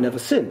time and ever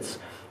since.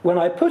 When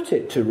I put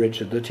it to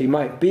Richard that he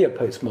might be a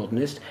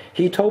postmodernist,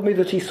 he told me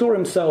that he saw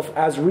himself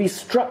as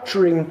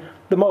restructuring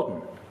the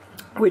modern,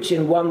 which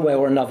in one way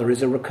or another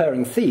is a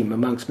recurring theme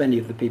amongst many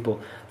of the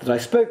people that I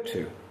spoke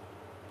to.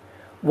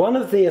 One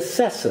of the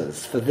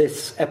assessors for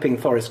this Epping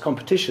Forest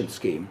competition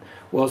scheme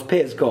was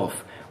Piers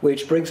Goff,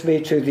 which brings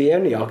me to the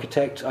only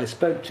architect I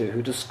spoke to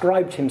who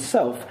described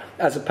himself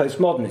as a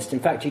postmodernist. In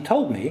fact, he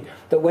told me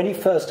that when he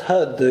first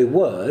heard the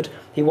word,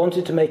 he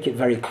wanted to make it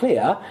very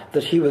clear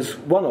that he was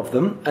one of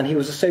them and he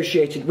was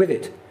associated with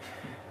it.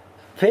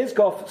 Piers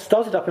Goff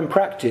started up in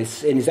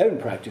practice, in his own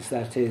practice,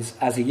 that is,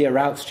 as a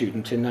year-out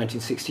student in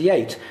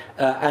 1968,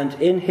 and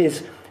in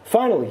his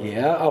final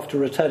year, after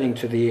returning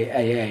to the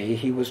AA,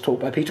 he was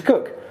taught by Peter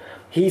Cook.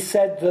 He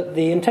said that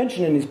the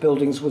intention in his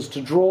buildings was to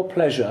draw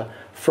pleasure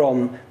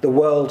from the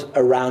world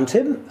around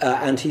him,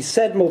 and he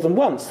said more than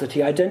once that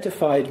he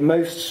identified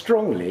most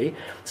strongly,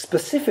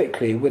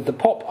 specifically with the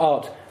pop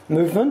art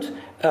movement,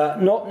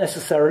 not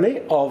necessarily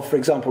of, for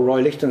example,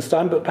 Roy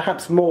Lichtenstein, but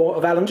perhaps more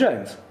of Alan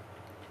Jones.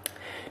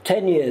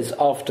 10 years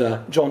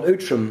after John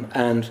Outram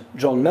and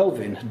John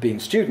Melvin had been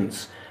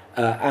students,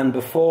 and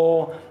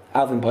before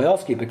Alvin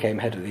Boyarsky became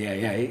head of the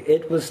AA,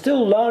 it was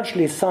still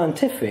largely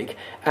scientific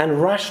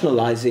and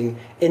rationalising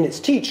in its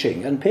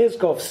teaching. And Piers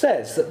Goff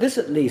says that this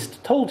at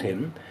least told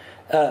him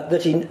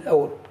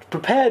or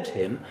prepared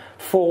him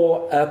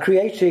for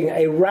creating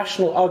a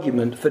rational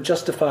argument for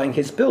justifying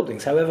his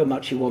buildings, however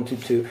much he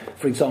wanted to,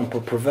 for example,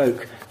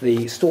 provoke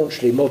the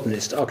staunchly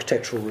modernist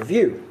Architectural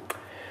Review.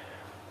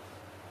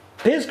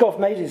 Piers Goff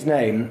made his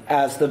name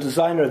as the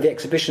designer of the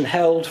exhibition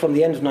held from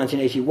the end of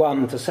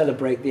 1981 to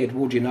celebrate the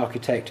Edwardian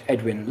architect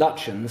Edwin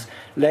Lutyens,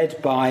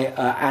 led by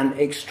an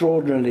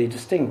extraordinarily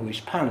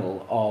distinguished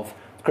panel of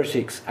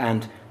critics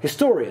and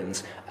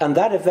historians. And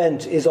that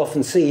event is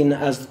often seen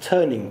as the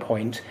turning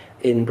point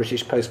in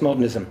British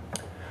postmodernism.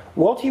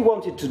 What he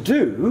wanted to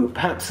do,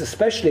 perhaps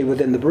especially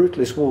within the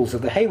brutalist walls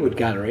of the Hayward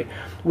Gallery,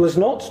 was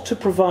not to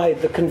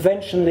provide the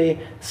conventionally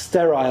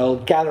sterile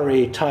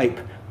gallery-type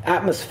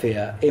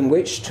atmosphere in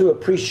which to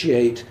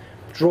appreciate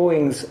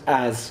drawings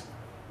as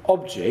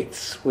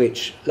objects,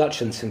 which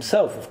Lutyens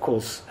himself, of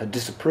course, had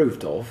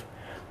disapproved of,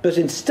 but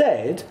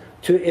instead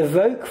to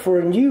evoke for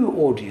a new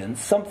audience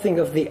something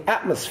of the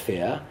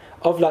atmosphere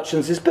of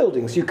Lutyens's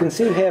buildings. You can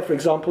see here, for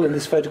example, in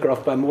this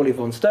photograph by Morley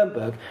von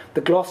Sternberg,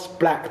 the gloss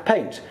black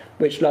paint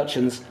which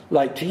Lutyens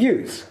liked to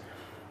use.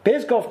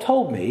 Piers Goff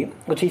told me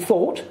that he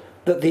thought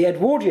that the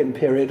Edwardian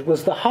period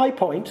was the high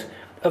point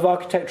of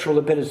architectural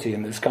ability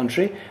in this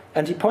country,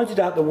 and he pointed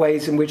out the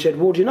ways in which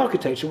Edwardian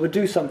architecture would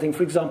do something,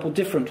 for example,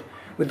 different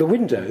with the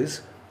windows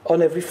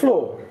on every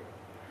floor.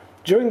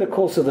 During the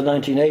course of the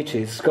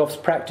 1980s, Goff's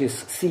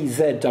practice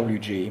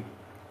CZWG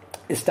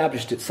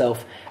established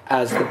itself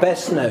as the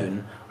best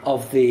known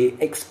of the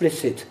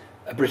explicit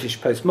British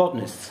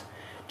postmodernists.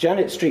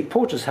 Janet Street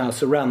Porter's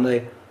house around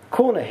the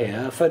corner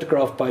here,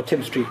 photographed by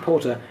Tim Street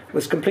Porter,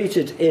 was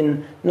completed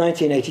in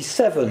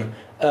 1987.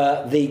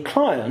 The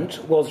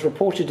client was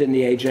reported in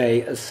the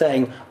AJ as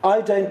saying,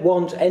 "I don't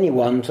want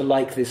anyone to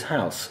like this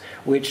house,"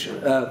 which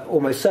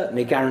almost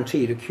certainly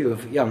guaranteed a queue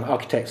of young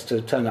architects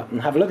to turn up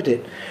and have a look at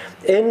it.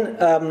 In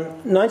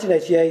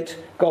 1988,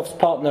 Goff's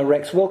partner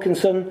Rex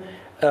Wilkinson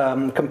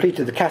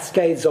completed the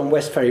Cascades on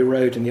West Ferry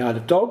Road in the Isle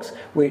of Dogs,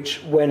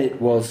 which, when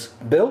it was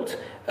built,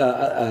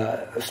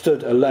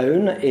 stood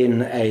alone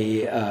in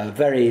a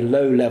very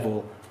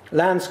low-level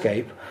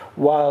landscape,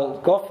 while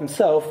Goff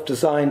himself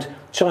designed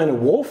China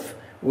Wharf,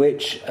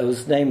 which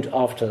was named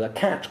after a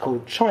cat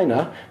called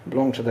China,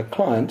 belonged to the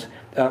client,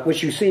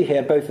 which you see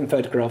here both in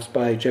photographs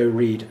by Joe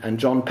Reid and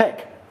John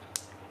Peck.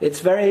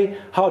 It's very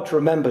hard to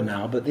remember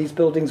now, but these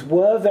buildings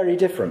were very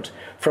different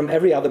from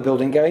every other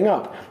building going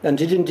up, and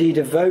did indeed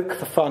evoke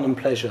the fun and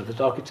pleasure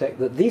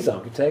that these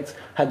architects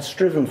had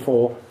striven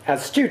for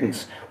as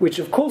students, which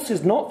of course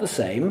is not the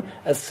same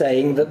as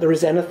saying that there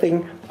is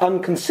anything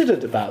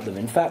unconsidered about them.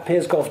 In fact,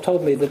 Piers Goff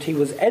told me that he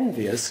was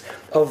envious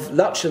of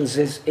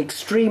Lutyens's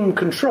extreme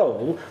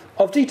control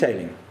of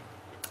detailing.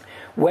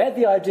 Where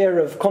the idea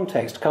of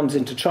context comes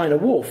into China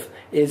Wharf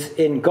is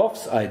in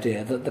Goff's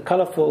idea that the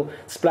colourful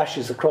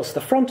splashes across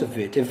the front of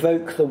it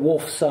evoke the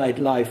wharf-side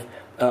life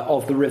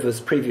of the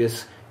river's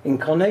previous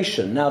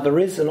incarnation. Now, there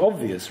is an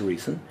obvious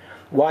reason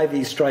why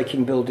these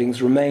striking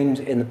buildings remained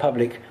in the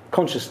public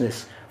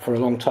consciousness for a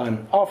long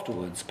time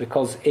afterwards,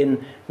 because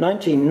in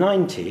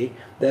 1990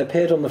 they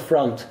appeared on the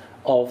front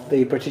of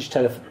the British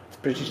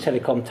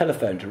Telecom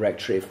telephone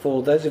directory.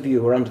 For those of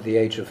you who are under the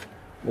age of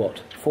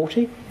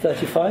 40,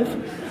 35?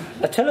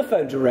 A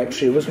telephone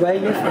directory was where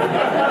you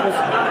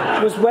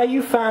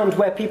found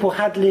where people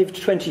had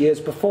lived 20 years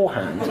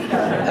beforehand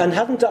and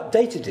hadn't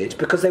updated it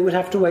because they would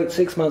have to wait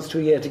 6 months to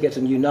a year to get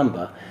a new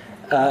number,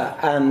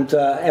 and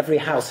every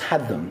house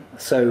had them.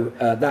 So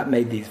that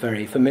made these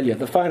very familiar.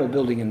 The final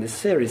building in this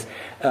series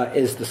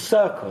is the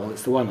Circle.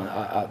 It's the one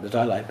that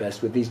I like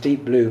best, with these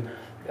deep blue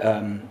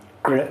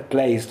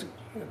glazed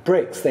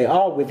bricks. They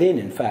are within,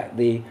 in fact,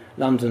 the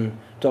London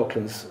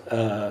Docklands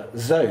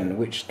zone,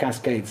 which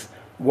Cascades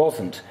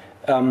wasn't.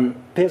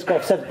 Piers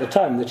Goff said at the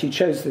time that he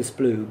chose this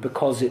blue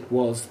because it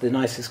was the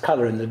nicest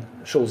colour in the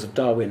Shores of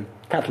Darwin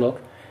catalogue,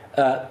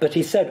 but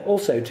he said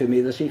also to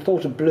me that he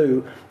thought of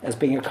blue as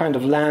being a kind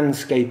of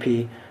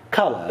landscapey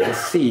colour, the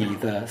sea,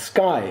 the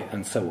sky,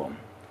 and so on.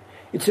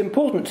 It's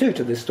important, too,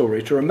 to this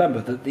story to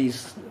remember that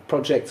these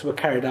projects were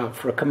carried out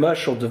for a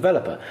commercial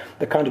developer,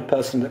 the kind of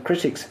person that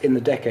critics in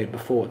the decade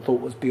before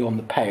thought was beyond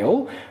the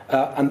pale,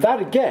 and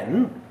that,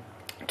 again,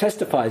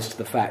 testifies to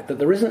the fact that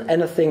there isn't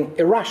anything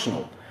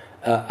irrational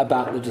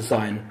about the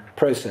design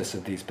process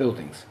of these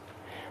buildings.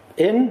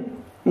 In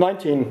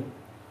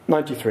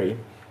 1993,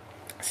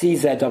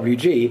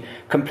 CZWG,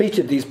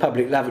 completed these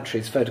public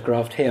lavatories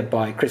photographed here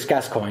by Chris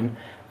Gascoigne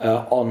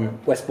on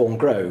Westbourne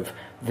Grove.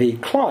 The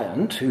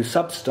client who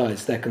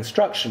subsidised their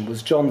construction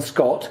was John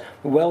Scott,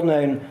 a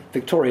well-known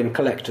Victorian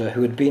collector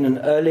who had been an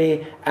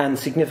early and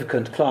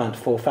significant client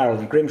for Farrell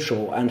and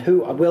Grimshaw, and who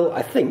will,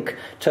 I think,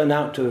 turn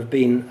out to have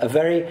been a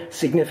very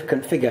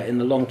significant figure in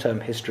the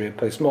long-term history of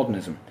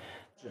postmodernism.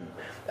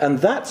 And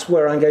that's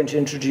where I'm going to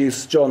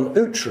introduce John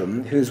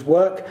Outram, whose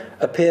work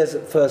appears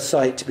at first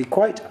sight to be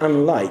quite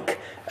unlike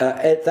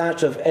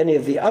that of any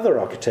of the other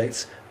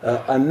architects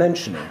I'm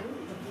mentioning.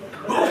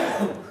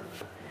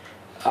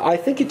 I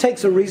think it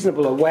takes a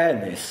reasonable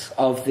awareness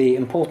of the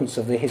importance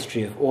of the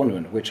history of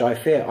ornament, which I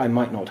fear I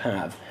might not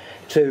have,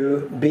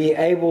 to be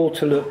able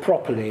to look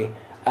properly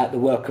at the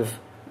work of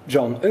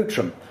John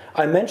Outram.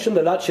 I mentioned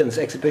the Lutyens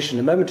exhibition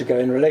a moment ago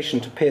in relation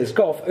to Piers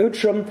Goff.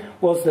 Outram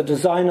was the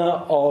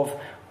designer of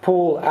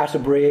Paul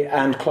Atterbury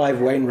and Clive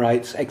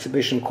Wainwright's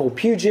exhibition called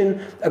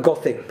Pugin, A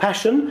Gothic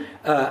Passion,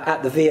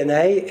 at the V&A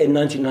in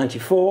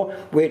 1994,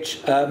 which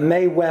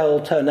may well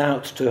turn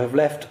out to have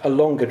left a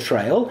longer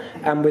trail,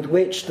 and with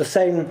which the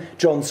same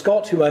John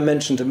Scott, whom I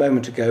mentioned a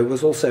moment ago,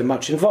 was also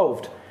much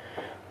involved.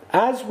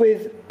 As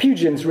with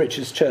Pugin's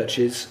richest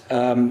churches,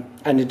 and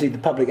indeed the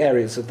public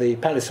areas of the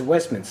Palace of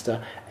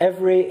Westminster,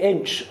 every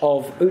inch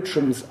of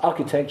Outram's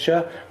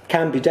architecture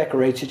can be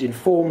decorated in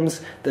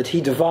forms that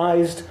he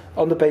devised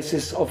on the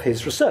basis of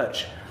his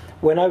research.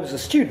 When I was a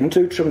student,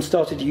 Outram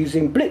started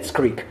using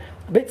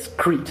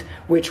blitzcrete,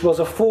 which was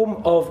a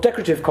form of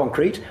decorative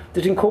concrete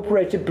that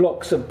incorporated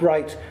blocks of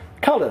bright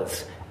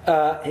colours.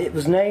 It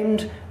was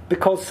named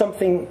because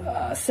something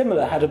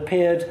similar had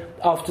appeared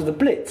after the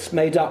Blitz,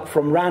 made up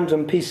from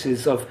random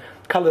pieces of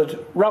coloured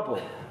rubble.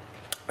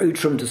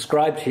 Outram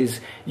described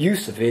his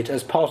use of it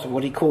as part of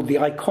what he called the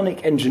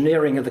iconic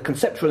engineering of the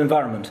conceptual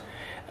environment,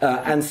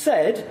 and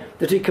said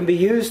that it can be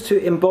used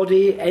to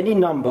embody any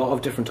number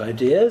of different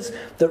ideas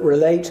that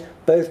relate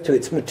both to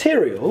its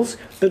materials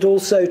but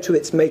also to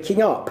its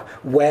making up: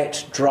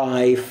 wet,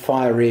 dry,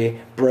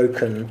 fiery,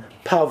 broken,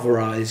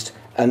 pulverised,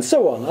 and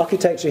so on.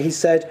 Architecture, he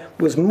said,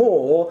 was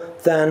more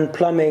than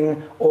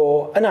plumbing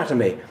or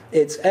anatomy.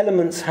 Its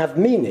elements have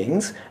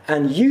meanings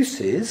and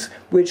uses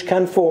which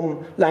can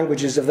form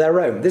languages of their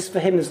own. This, for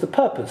him, is the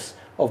purpose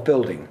of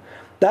building.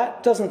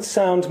 That doesn't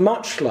sound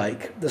much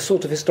like the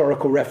sort of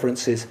historical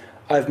references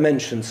I've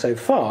mentioned so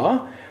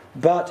far,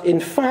 but in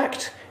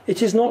fact,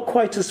 it is not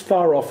quite as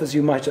far off as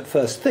you might at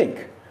first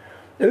think.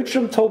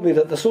 Outram told me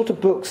that the sort of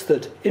books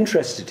that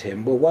interested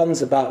him were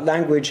ones about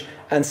language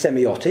and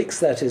semiotics,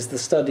 that is, the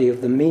study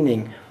of the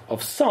meaning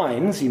of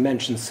signs. He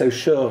mentioned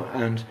Saussure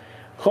and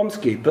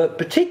Chomsky, but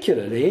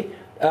particularly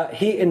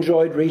he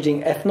enjoyed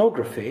reading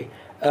ethnography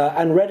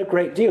and read a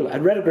great deal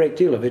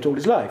of it all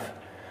his life.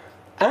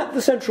 At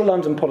the Central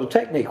London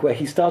Polytechnic, where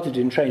he started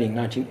in training in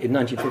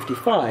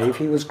 1955,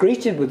 he was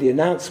greeted with the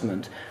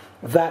announcement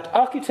that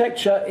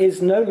architecture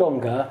is no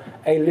longer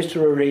a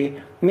literary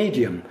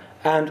medium,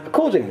 and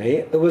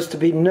accordingly there was to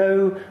be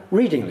no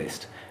reading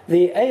list.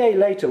 The AA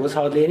later was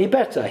hardly any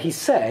better. He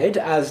said,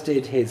 as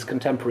did his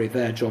contemporary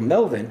there, John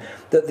Melvin,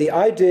 that the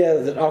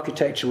idea that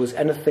architecture was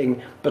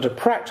anything but a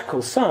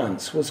practical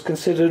science was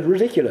considered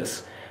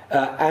ridiculous.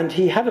 And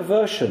he had a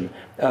version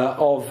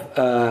of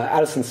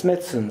Alison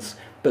Smithson's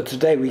But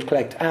Today We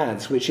Collect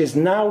Ads, which is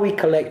Now We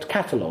Collect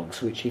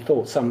Catalogues, which he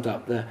thought summed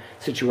up the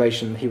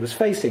situation he was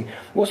facing.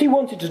 What he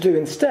wanted to do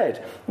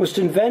instead was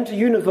to invent a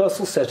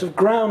universal set of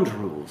ground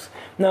rules.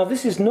 Now,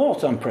 this is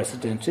not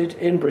unprecedented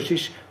in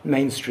British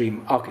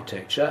mainstream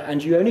architecture,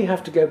 and you only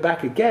have to go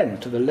back again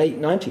to the late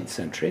 19th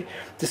century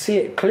to see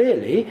it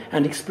clearly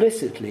and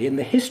explicitly in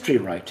the history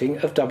writing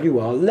of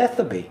W.R.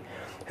 Letherby,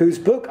 whose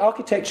book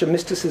Architecture,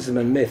 Mysticism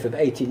and Myth of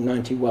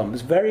 1891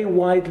 was very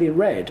widely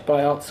read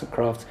by arts and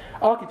crafts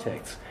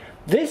architects.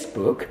 This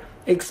book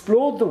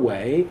explored the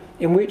way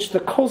in which the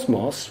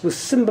cosmos was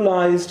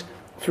symbolized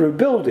through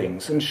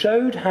buildings and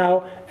showed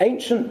how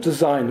ancient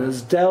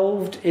designers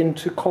delved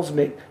into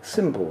cosmic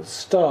symbols,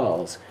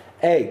 stars,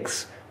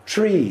 eggs,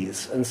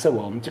 trees, and so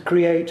on, to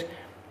create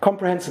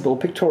comprehensible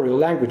pictorial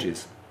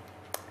languages.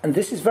 And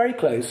this is very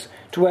close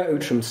to where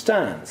Outram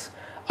stands.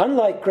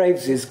 Unlike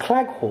Graves's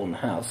Claghorn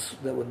House,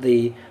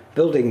 the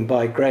building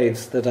by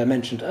Graves that I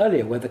mentioned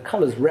earlier, where the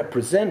colours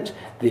represent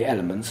the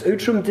elements,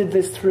 Outram did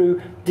this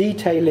through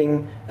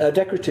detailing,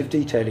 decorative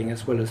detailing,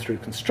 as well as through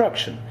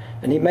construction.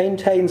 And he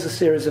maintains a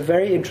series of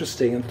very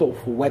interesting and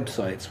thoughtful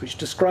websites which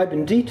describe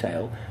in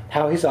detail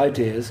how his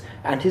ideas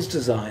and his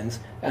designs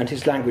and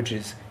his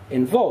languages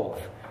involve.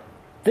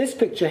 This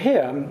picture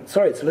here, I'm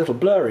sorry it's a little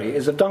blurry,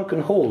 is of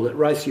Duncan Hall at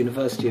Rice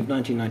University of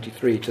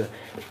 1993 to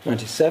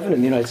 97 in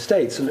the United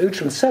States, and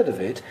Outram said of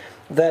it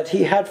that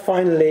he had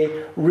finally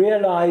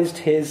realised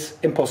his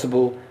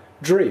impossible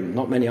dream.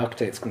 Not many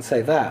architects can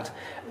say that,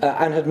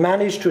 and had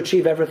managed to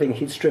achieve everything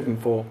he'd striven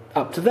for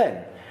up to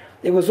then.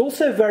 It was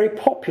also very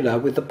popular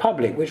with the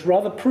public, which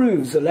rather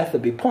proves a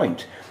Letherby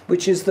point,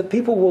 which is that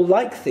people will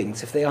like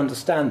things if they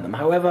understand them,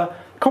 however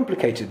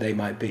complicated they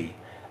might be.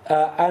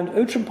 And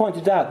Outram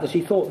pointed out that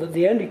he thought that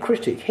the only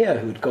critic here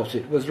who'd got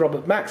it was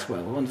Robert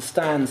Maxwell, who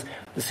understands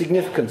the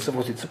significance of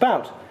what it's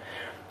about.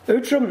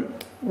 Outram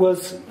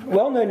was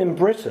well known in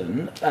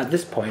Britain at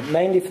this point,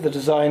 mainly for the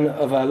design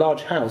of a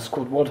large house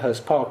called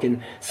Wadhurst Park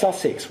in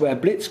Sussex, where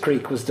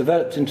Blitzkrieg was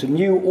developed into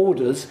new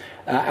orders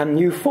and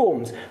new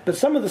forms. But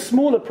some of the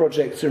smaller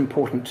projects are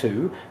important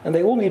too, and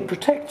they all need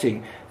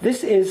protecting.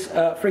 This is,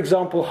 for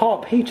example,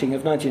 Harp Heating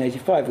of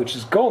 1985, which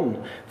has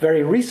gone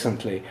very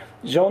recently.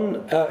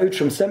 John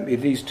Outram sent me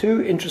these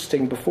two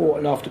interesting before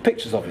and after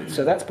pictures of it.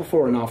 So that's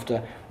before and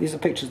after. These are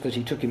pictures that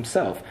he took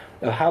himself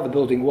of how the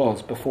building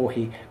was before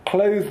he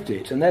clothed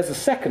it. And there's a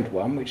second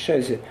one which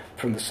shows it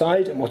from the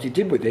side and what he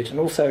did with it, and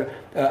also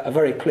a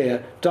very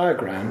clear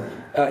diagram.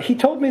 He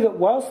told me that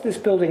whilst this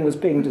building was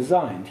being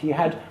designed, he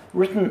had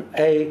written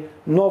a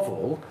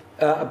novel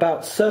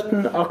about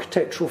certain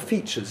architectural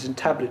features,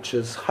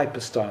 entablatures,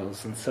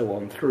 hyperstyles, and so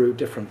on, through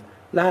different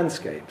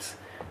landscapes.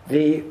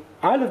 The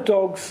Isle of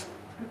Dogs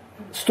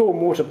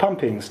stormwater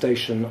pumping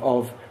station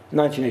of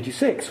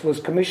 1986 was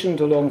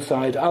commissioned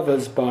alongside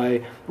others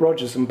by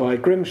Rogers and by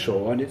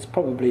Grimshaw, and it's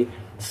probably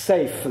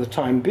safe for the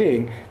time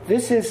being.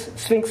 This is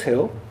Sphinx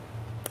Hill,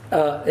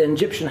 an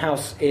Egyptian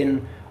house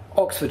in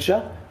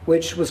Oxfordshire,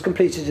 which was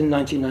completed in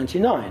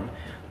 1999.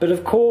 But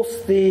of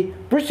course the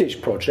British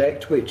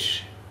project,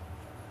 which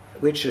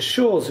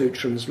assures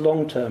Outram's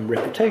long-term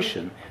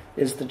reputation,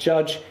 is the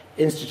Judge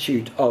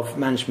Institute of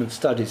Management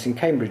Studies in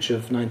Cambridge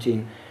of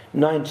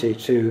 1990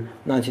 to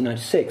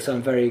 1996.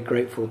 I'm very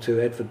grateful to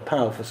Edward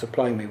Powell for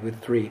supplying me with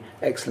 3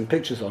 excellent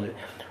pictures on it.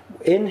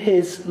 In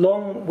his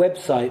long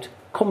website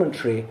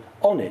commentary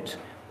on it,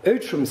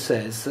 Outram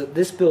says that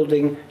this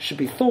building should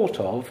be thought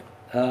of,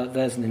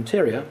 there's an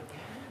interior,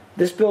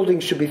 this building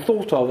should be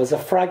thought of as a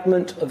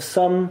fragment of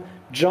some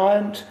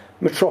giant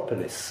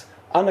metropolis,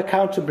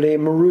 unaccountably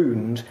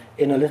marooned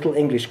in a little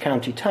English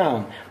county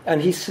town.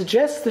 And he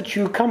suggests that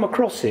you come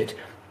across it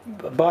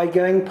by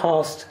going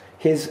past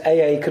his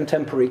AA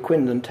contemporary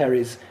Quinlan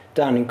Terry's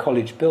Downing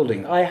College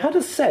building. I had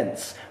a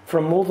sense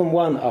from more than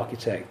one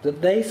architect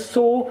that they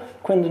saw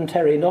Quinlan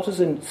Terry not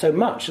as so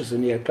much as a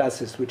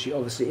neoclassicist, which he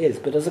obviously is,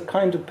 but as a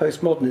kind of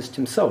postmodernist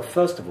himself,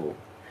 first of all.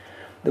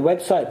 The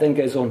website then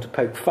goes on to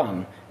poke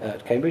fun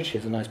at Cambridge.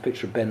 Here's a nice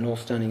picture of Ben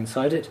North standing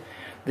inside it.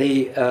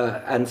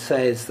 And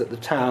says that the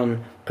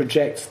town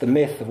projects the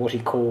myth of what he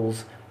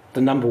calls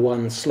the number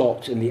 1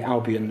 slot in the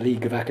Albion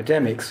League of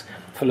Academics,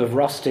 full of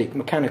rustic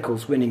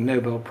mechanicals winning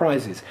Nobel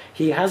Prizes.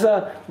 He has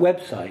a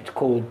website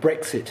called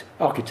Brexit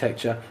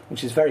Architecture,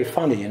 which is very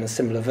funny in a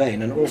similar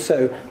vein, and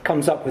also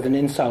comes up with an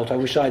insult I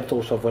wish I'd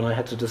thought of when I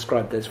had to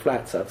describe those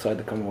flats outside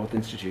the Commonwealth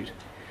Institute.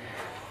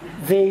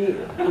 The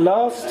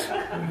last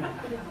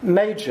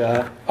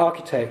major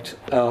architect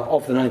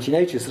of the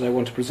 1980s that I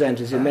want to present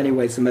is in many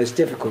ways the most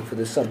difficult for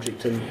this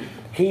subject, and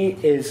he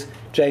is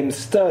James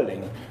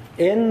Stirling.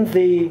 In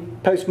the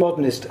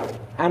postmodernist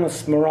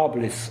Annus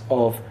Mirabilis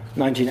of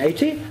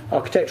 1980,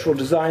 Architectural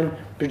Design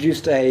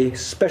produced a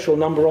special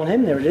number on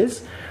him, there it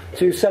is,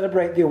 to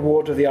celebrate the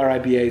award of the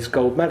RIBA's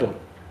gold medal.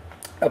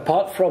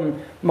 Apart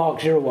from Mark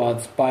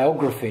Girouard's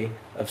biography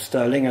of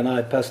Stirling, and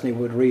I personally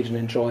would read and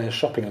enjoy a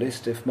shopping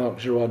list if Mark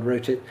Girouard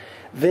wrote it,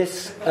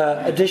 this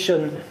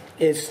edition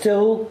is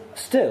still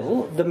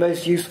the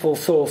most useful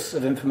source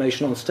of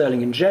information on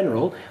Stirling in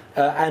general,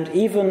 and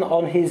even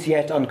on his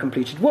yet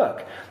uncompleted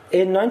work.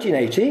 In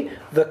 1980,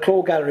 the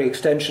Claw Gallery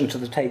extension to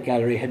the Tate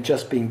Gallery had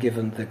just been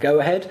given the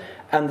go-ahead,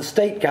 and the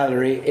State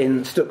Gallery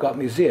in Stuttgart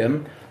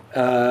Museum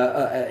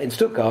in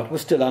Stuttgart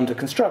was still under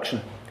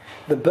construction.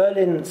 The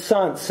Berlin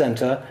Science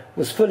Centre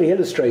was fully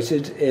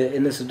illustrated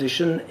in this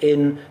edition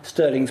in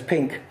Stirling's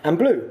pink and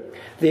blue.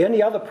 The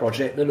only other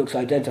project that looks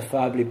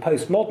identifiably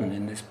postmodern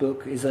in this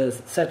book is a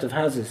set of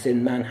houses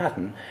in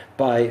Manhattan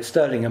by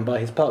Stirling and by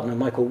his partner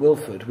Michael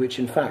Wilford, which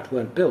in fact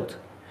weren't built.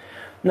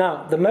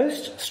 Now, the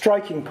most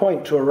striking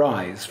point to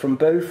arise from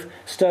both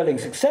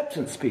Stirling's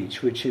acceptance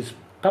speech, which is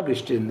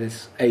published in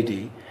this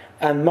AD,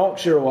 and Mark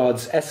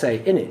Girouard's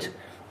essay in it,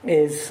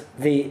 is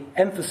the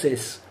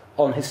emphasis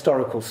on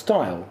historical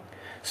style.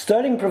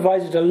 Stirling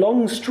provided a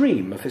long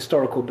stream of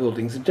historical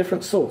buildings of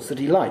different sorts that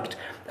he liked,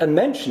 and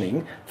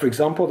mentioning, for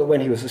example, that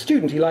when he was a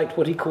student he liked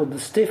what he called the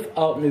stiff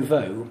Art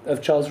Nouveau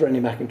of Charles Rennie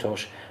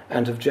Mackintosh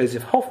and of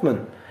Joseph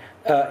Hoffman.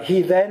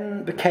 He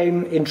then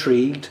became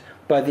intrigued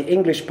by the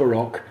English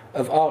Baroque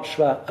of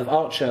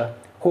Archer,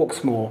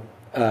 Hawksmoor,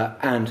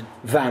 and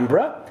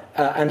Vanbrugh,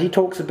 and he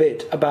talks a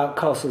bit about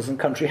castles and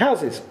country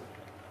houses.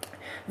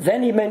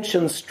 Then he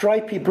mentions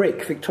stripy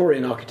brick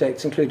Victorian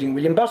architects, including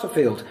William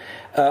Butterfield,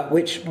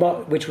 which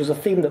was a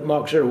theme that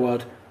Mark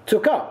Girouard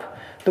took up.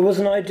 There was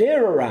an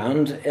idea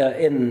around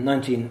in the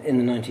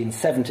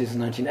 1970s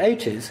and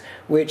 1980s,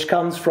 which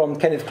comes from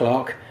Kenneth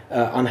Clarke,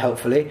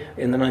 unhelpfully,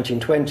 in the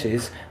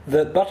 1920s,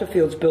 that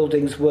Butterfield's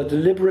buildings were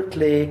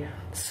deliberately,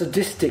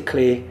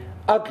 sadistically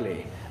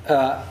ugly.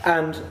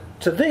 And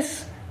to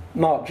this,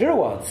 Mark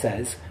Girouard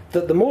says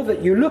that the more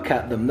that you look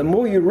at them, the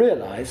more you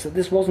realise that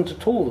this wasn't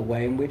at all the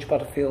way in which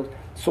Butterfield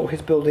saw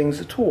his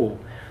buildings at all.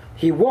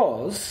 He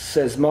was,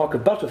 says Mark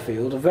of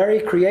Butterfield, a very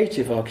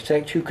creative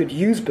architect who could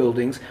use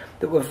buildings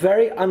that were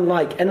very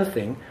unlike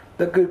anything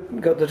that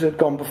had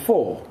gone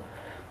before.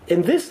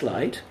 In this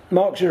light,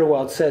 Marc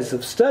Girouard says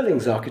of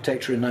Stirling's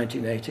architecture in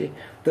 1980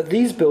 that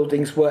these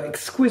buildings were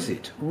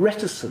exquisite,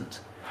 reticent,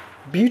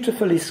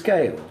 beautifully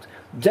scaled,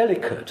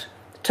 delicate,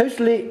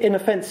 totally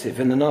inoffensive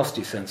in the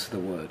nasty sense of the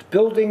word.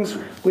 Buildings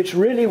which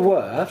really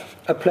were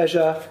a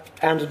pleasure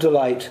and a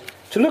delight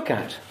to look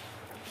at.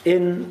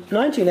 In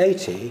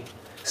 1980,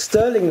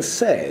 Stirling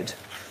said,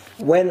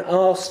 when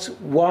asked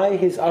why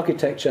his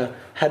architecture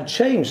had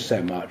changed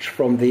so much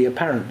from the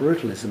apparent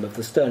brutalism of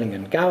the Stirling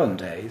and Gowan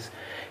days,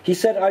 he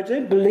said, "I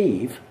don't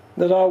believe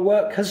that our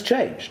work has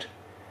changed."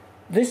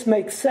 This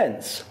makes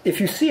sense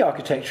if you see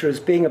architecture as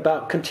being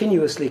about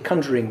continuously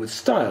conjuring with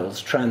styles,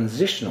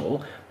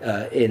 transitional,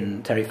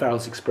 in Terry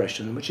Farrell's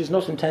expression, which is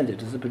not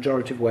intended as a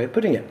pejorative way of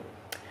putting it.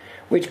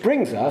 Which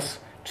brings us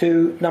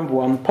to number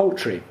one,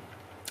 poultry,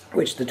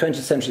 which the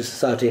 20th Century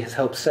Society has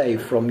helped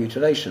save from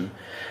mutilation.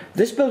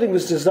 This building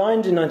was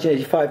designed in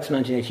 1985 to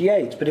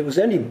 1988, but it was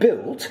only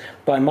built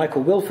by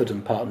Michael Wilford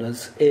and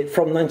Partners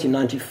from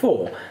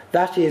 1994.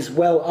 That is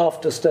well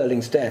after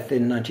Stirling's death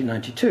in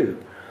 1992.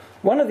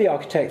 One of the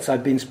architects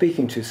I've been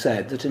speaking to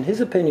said that in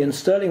his opinion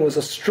Stirling was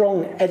a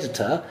strong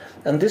editor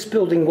and this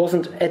building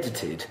wasn't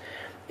edited.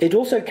 It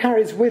also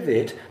carries with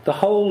it the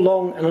whole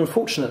long and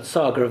unfortunate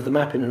saga of the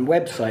Mappin and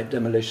website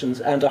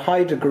demolitions and a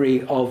high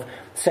degree of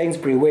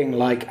Sainsbury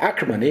Wing-like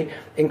acrimony,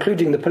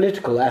 including the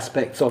political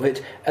aspects of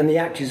it and the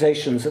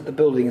accusations that the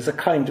building is a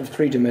kind of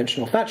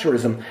three-dimensional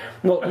Thatcherism,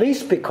 not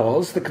least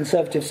because the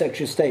Conservative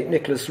Secretary of State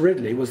Nicholas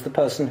Ridley was the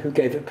person who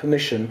gave it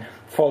permission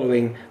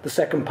following the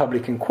second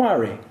public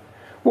inquiry.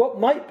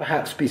 What might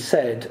perhaps be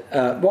said,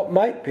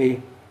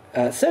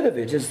 said of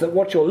it is that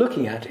what you're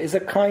looking at is a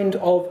kind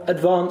of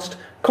advanced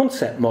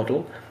concept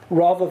model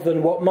rather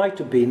than what might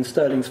have been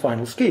Stirling's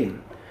final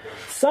scheme.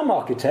 Some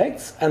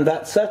architects, and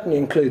that certainly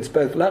includes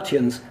both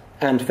Lutyens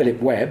and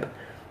Philip Webb,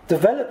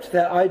 developed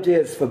their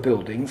ideas for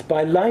buildings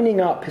by lining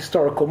up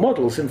historical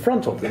models in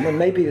front of them, and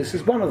maybe this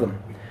is one of them.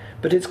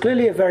 But it's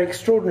clearly a very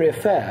extraordinary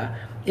affair,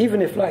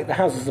 even if, like the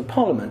Houses of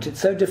Parliament, it's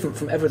so different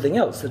from everything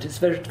else that it's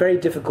very, very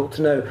difficult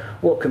to know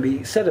what can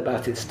be said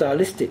about it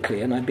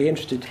stylistically, and I'd be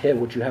interested to hear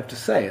what you have to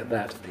say at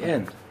that at the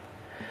end.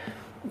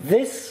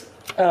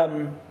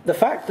 The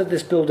fact that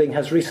this building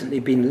has recently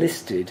been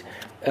listed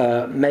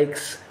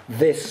makes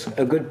this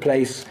a good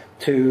place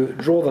to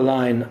draw the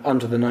line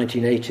under the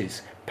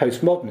 1980s.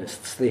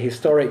 Postmodernists. The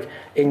Historic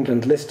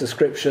England list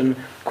description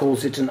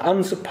calls it an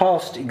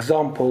unsurpassed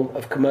example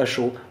of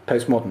commercial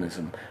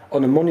postmodernism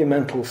on a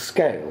monumental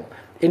scale,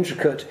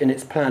 intricate in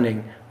its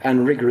planning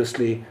and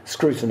rigorously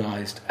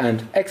scrutinised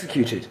and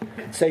executed.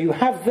 So you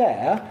have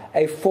there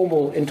a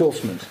formal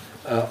endorsement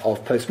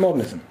of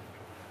postmodernism.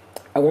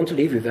 I want to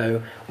leave you,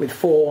 though, with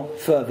four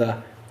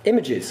further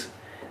images.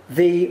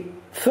 The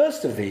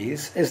first of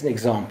these is an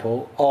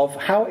example of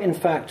how, in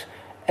fact,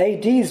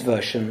 AD's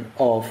version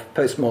of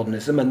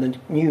postmodernism and the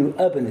new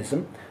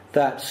urbanism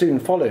that soon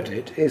followed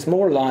it is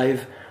more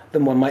alive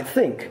than one might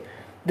think.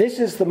 This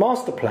is the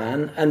master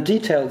plan and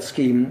detailed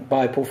scheme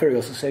by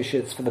Porphyrios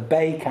Associates for the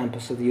Bay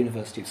campus of the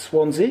University of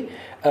Swansea,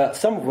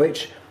 some of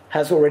which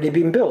has already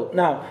been built.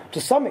 Now, to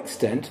some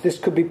extent, this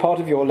could be part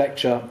of your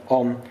lecture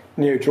on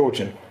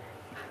Neo-Georgian,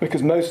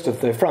 because most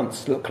of the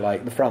fronts look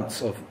like the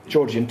fronts of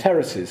Georgian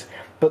terraces.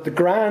 But the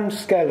grand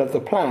scale of the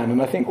plan,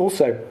 and I think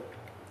also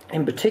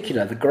in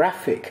particular the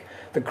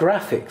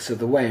graphics of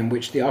the way in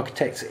which the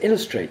architects have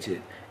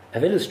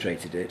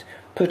illustrated it,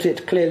 put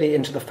it clearly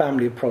into the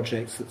family of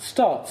projects that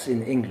starts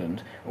in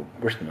England, or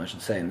Britain I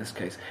should say in this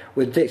case,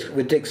 with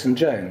Dixon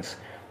Jones.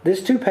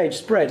 This two-page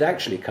spread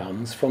actually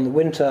comes from the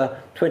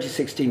winter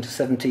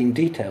 2016-17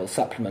 detail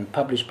supplement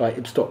published by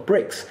Ibstock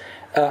Bricks,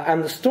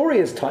 and the story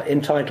is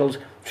entitled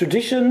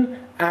Tradition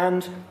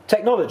and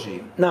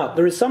Technology. Now,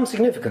 there is some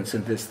significance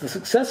in this. The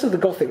success of the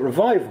Gothic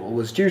revival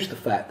was due to the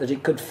fact that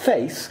it could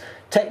face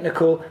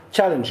technical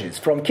challenges,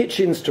 from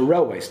kitchens to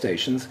railway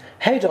stations,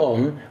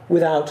 head-on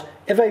without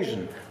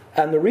evasion.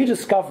 And the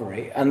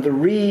rediscovery and the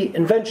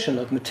reinvention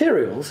of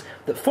materials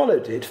that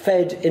followed it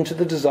fed into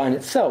the design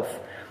itself.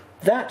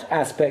 That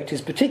aspect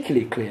is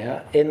particularly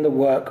clear in the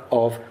work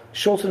of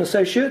Shorten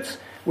Associates,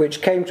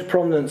 which came to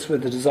prominence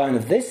with the design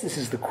of this. This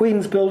is the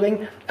Queen's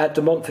Building at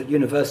De Montfort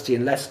University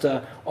in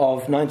Leicester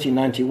of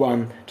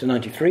 1991 to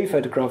 93,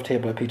 photographed here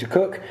by Peter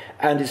Cook,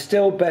 and is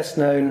still best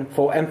known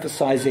for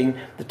emphasising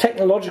the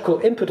technological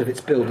input of its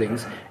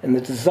buildings in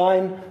the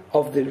design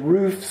of the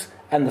roofs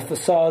and the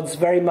facades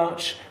very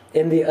much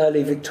in the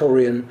early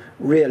Victorian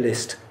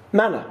realist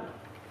manner.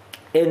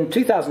 In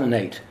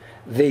 2008,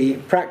 the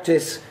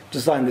practice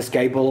designed this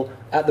gable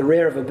at the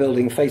rear of a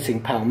building facing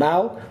Pall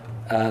Mall,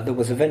 that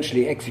was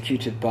eventually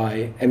executed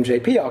by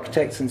MJP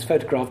architects and is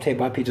photographed here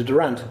by Peter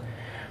Durant.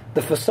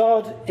 The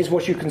facade is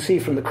what you can see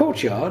from the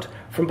courtyard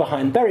from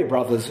behind Berry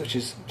Brothers, which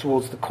is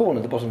towards the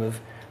corner, the bottom of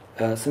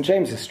St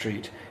James's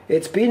Street.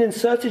 It's been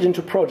inserted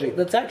into a project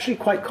that's actually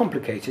quite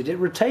complicated. It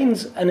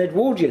retains an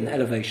Edwardian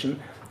elevation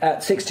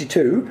at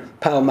 62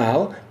 Pall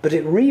Mall, but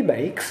it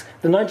remakes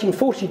the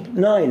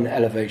 1949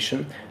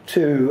 elevation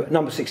to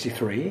number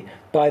 63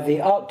 by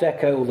the Art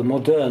Deco, or the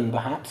modern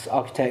perhaps,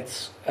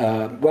 architects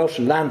Welsh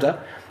and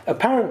Lander,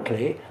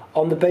 apparently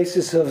on the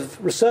basis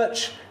of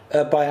research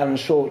by Alan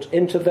Short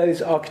into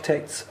those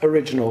architects'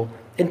 original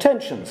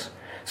intentions.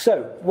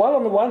 So, while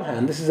on the one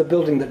hand this is a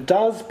building that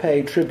does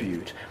pay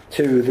tribute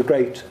to the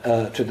great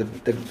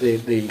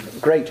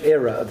great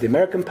era of the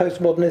American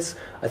postmodernists,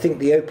 I think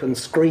the open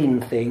screen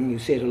thing, you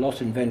see it a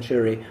lot in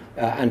Venturi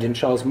and in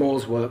Charles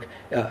Moore's work,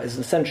 is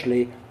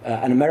essentially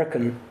an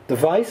American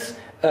device.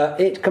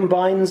 It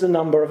combines a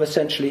number of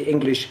essentially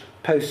English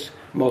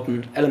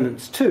postmodern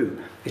elements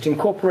too. It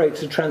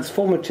incorporates a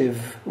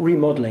transformative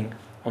remodelling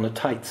on a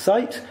tight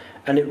site,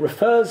 and it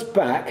refers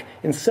back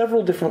in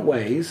several different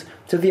ways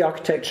to the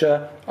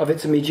architecture of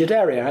its immediate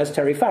area, as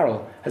Terry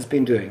Farrell has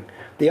been doing.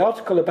 The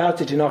article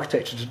about it in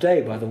Architecture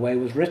Today, by the way,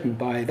 was written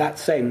by that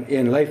same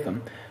Ian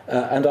Latham,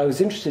 and I was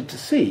interested to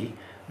see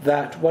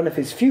that one of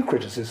his few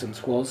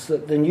criticisms was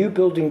that the new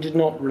building did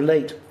not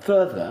relate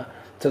further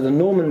to the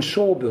Norman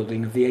Shaw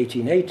building of the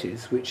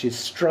 1880s, which is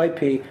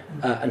stripy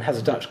and has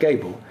a Dutch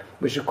gable,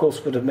 which of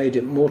course would have made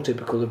it more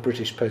typical of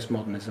British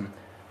postmodernism.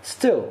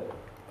 Still,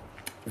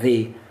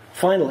 the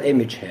final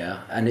image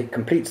here, and it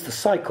completes the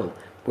cycle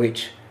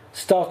which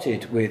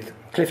started with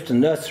Clifton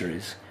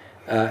Nurseries,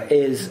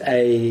 is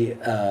a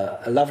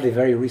lovely,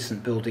 very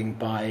recent building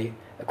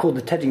called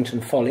the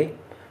Teddington Folly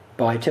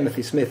by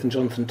Timothy Smith and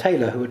Jonathan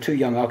Taylor, who are two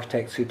young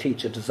architects who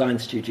teach a design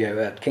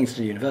studio at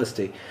Kingston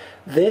University.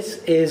 This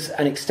is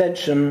an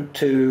extension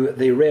to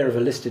the rear of a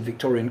listed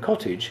Victorian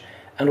cottage,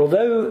 and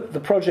although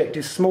the project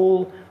is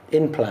small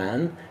in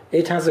plan,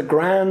 it has a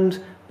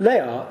grand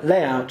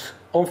layout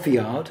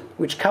amphiyard,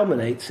 which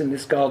culminates in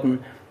this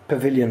garden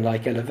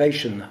pavilion-like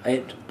elevation.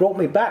 It brought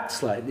me back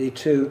slightly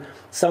to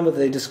some of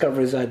the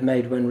discoveries I'd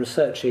made when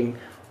researching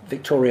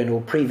Victorian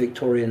or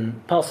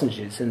pre-Victorian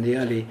parsonages in the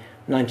early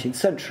 19th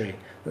century.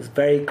 There's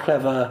very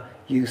clever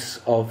use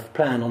of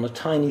plan on a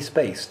tiny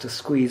space to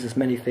squeeze as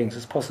many things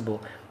as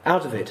possible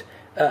out of it.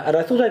 And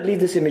I thought I'd leave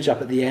this image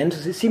up at the end,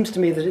 as it seems to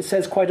me that it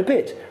says quite a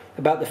bit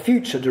about the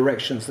future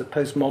directions that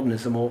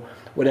postmodernism, or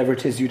whatever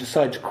it is you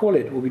decide to call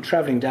it, will be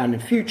travelling down in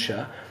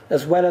future,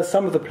 as well as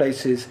some of the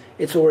places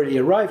it's already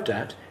arrived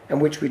at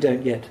and which we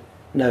don't yet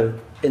know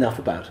enough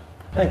about.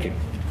 Thank you.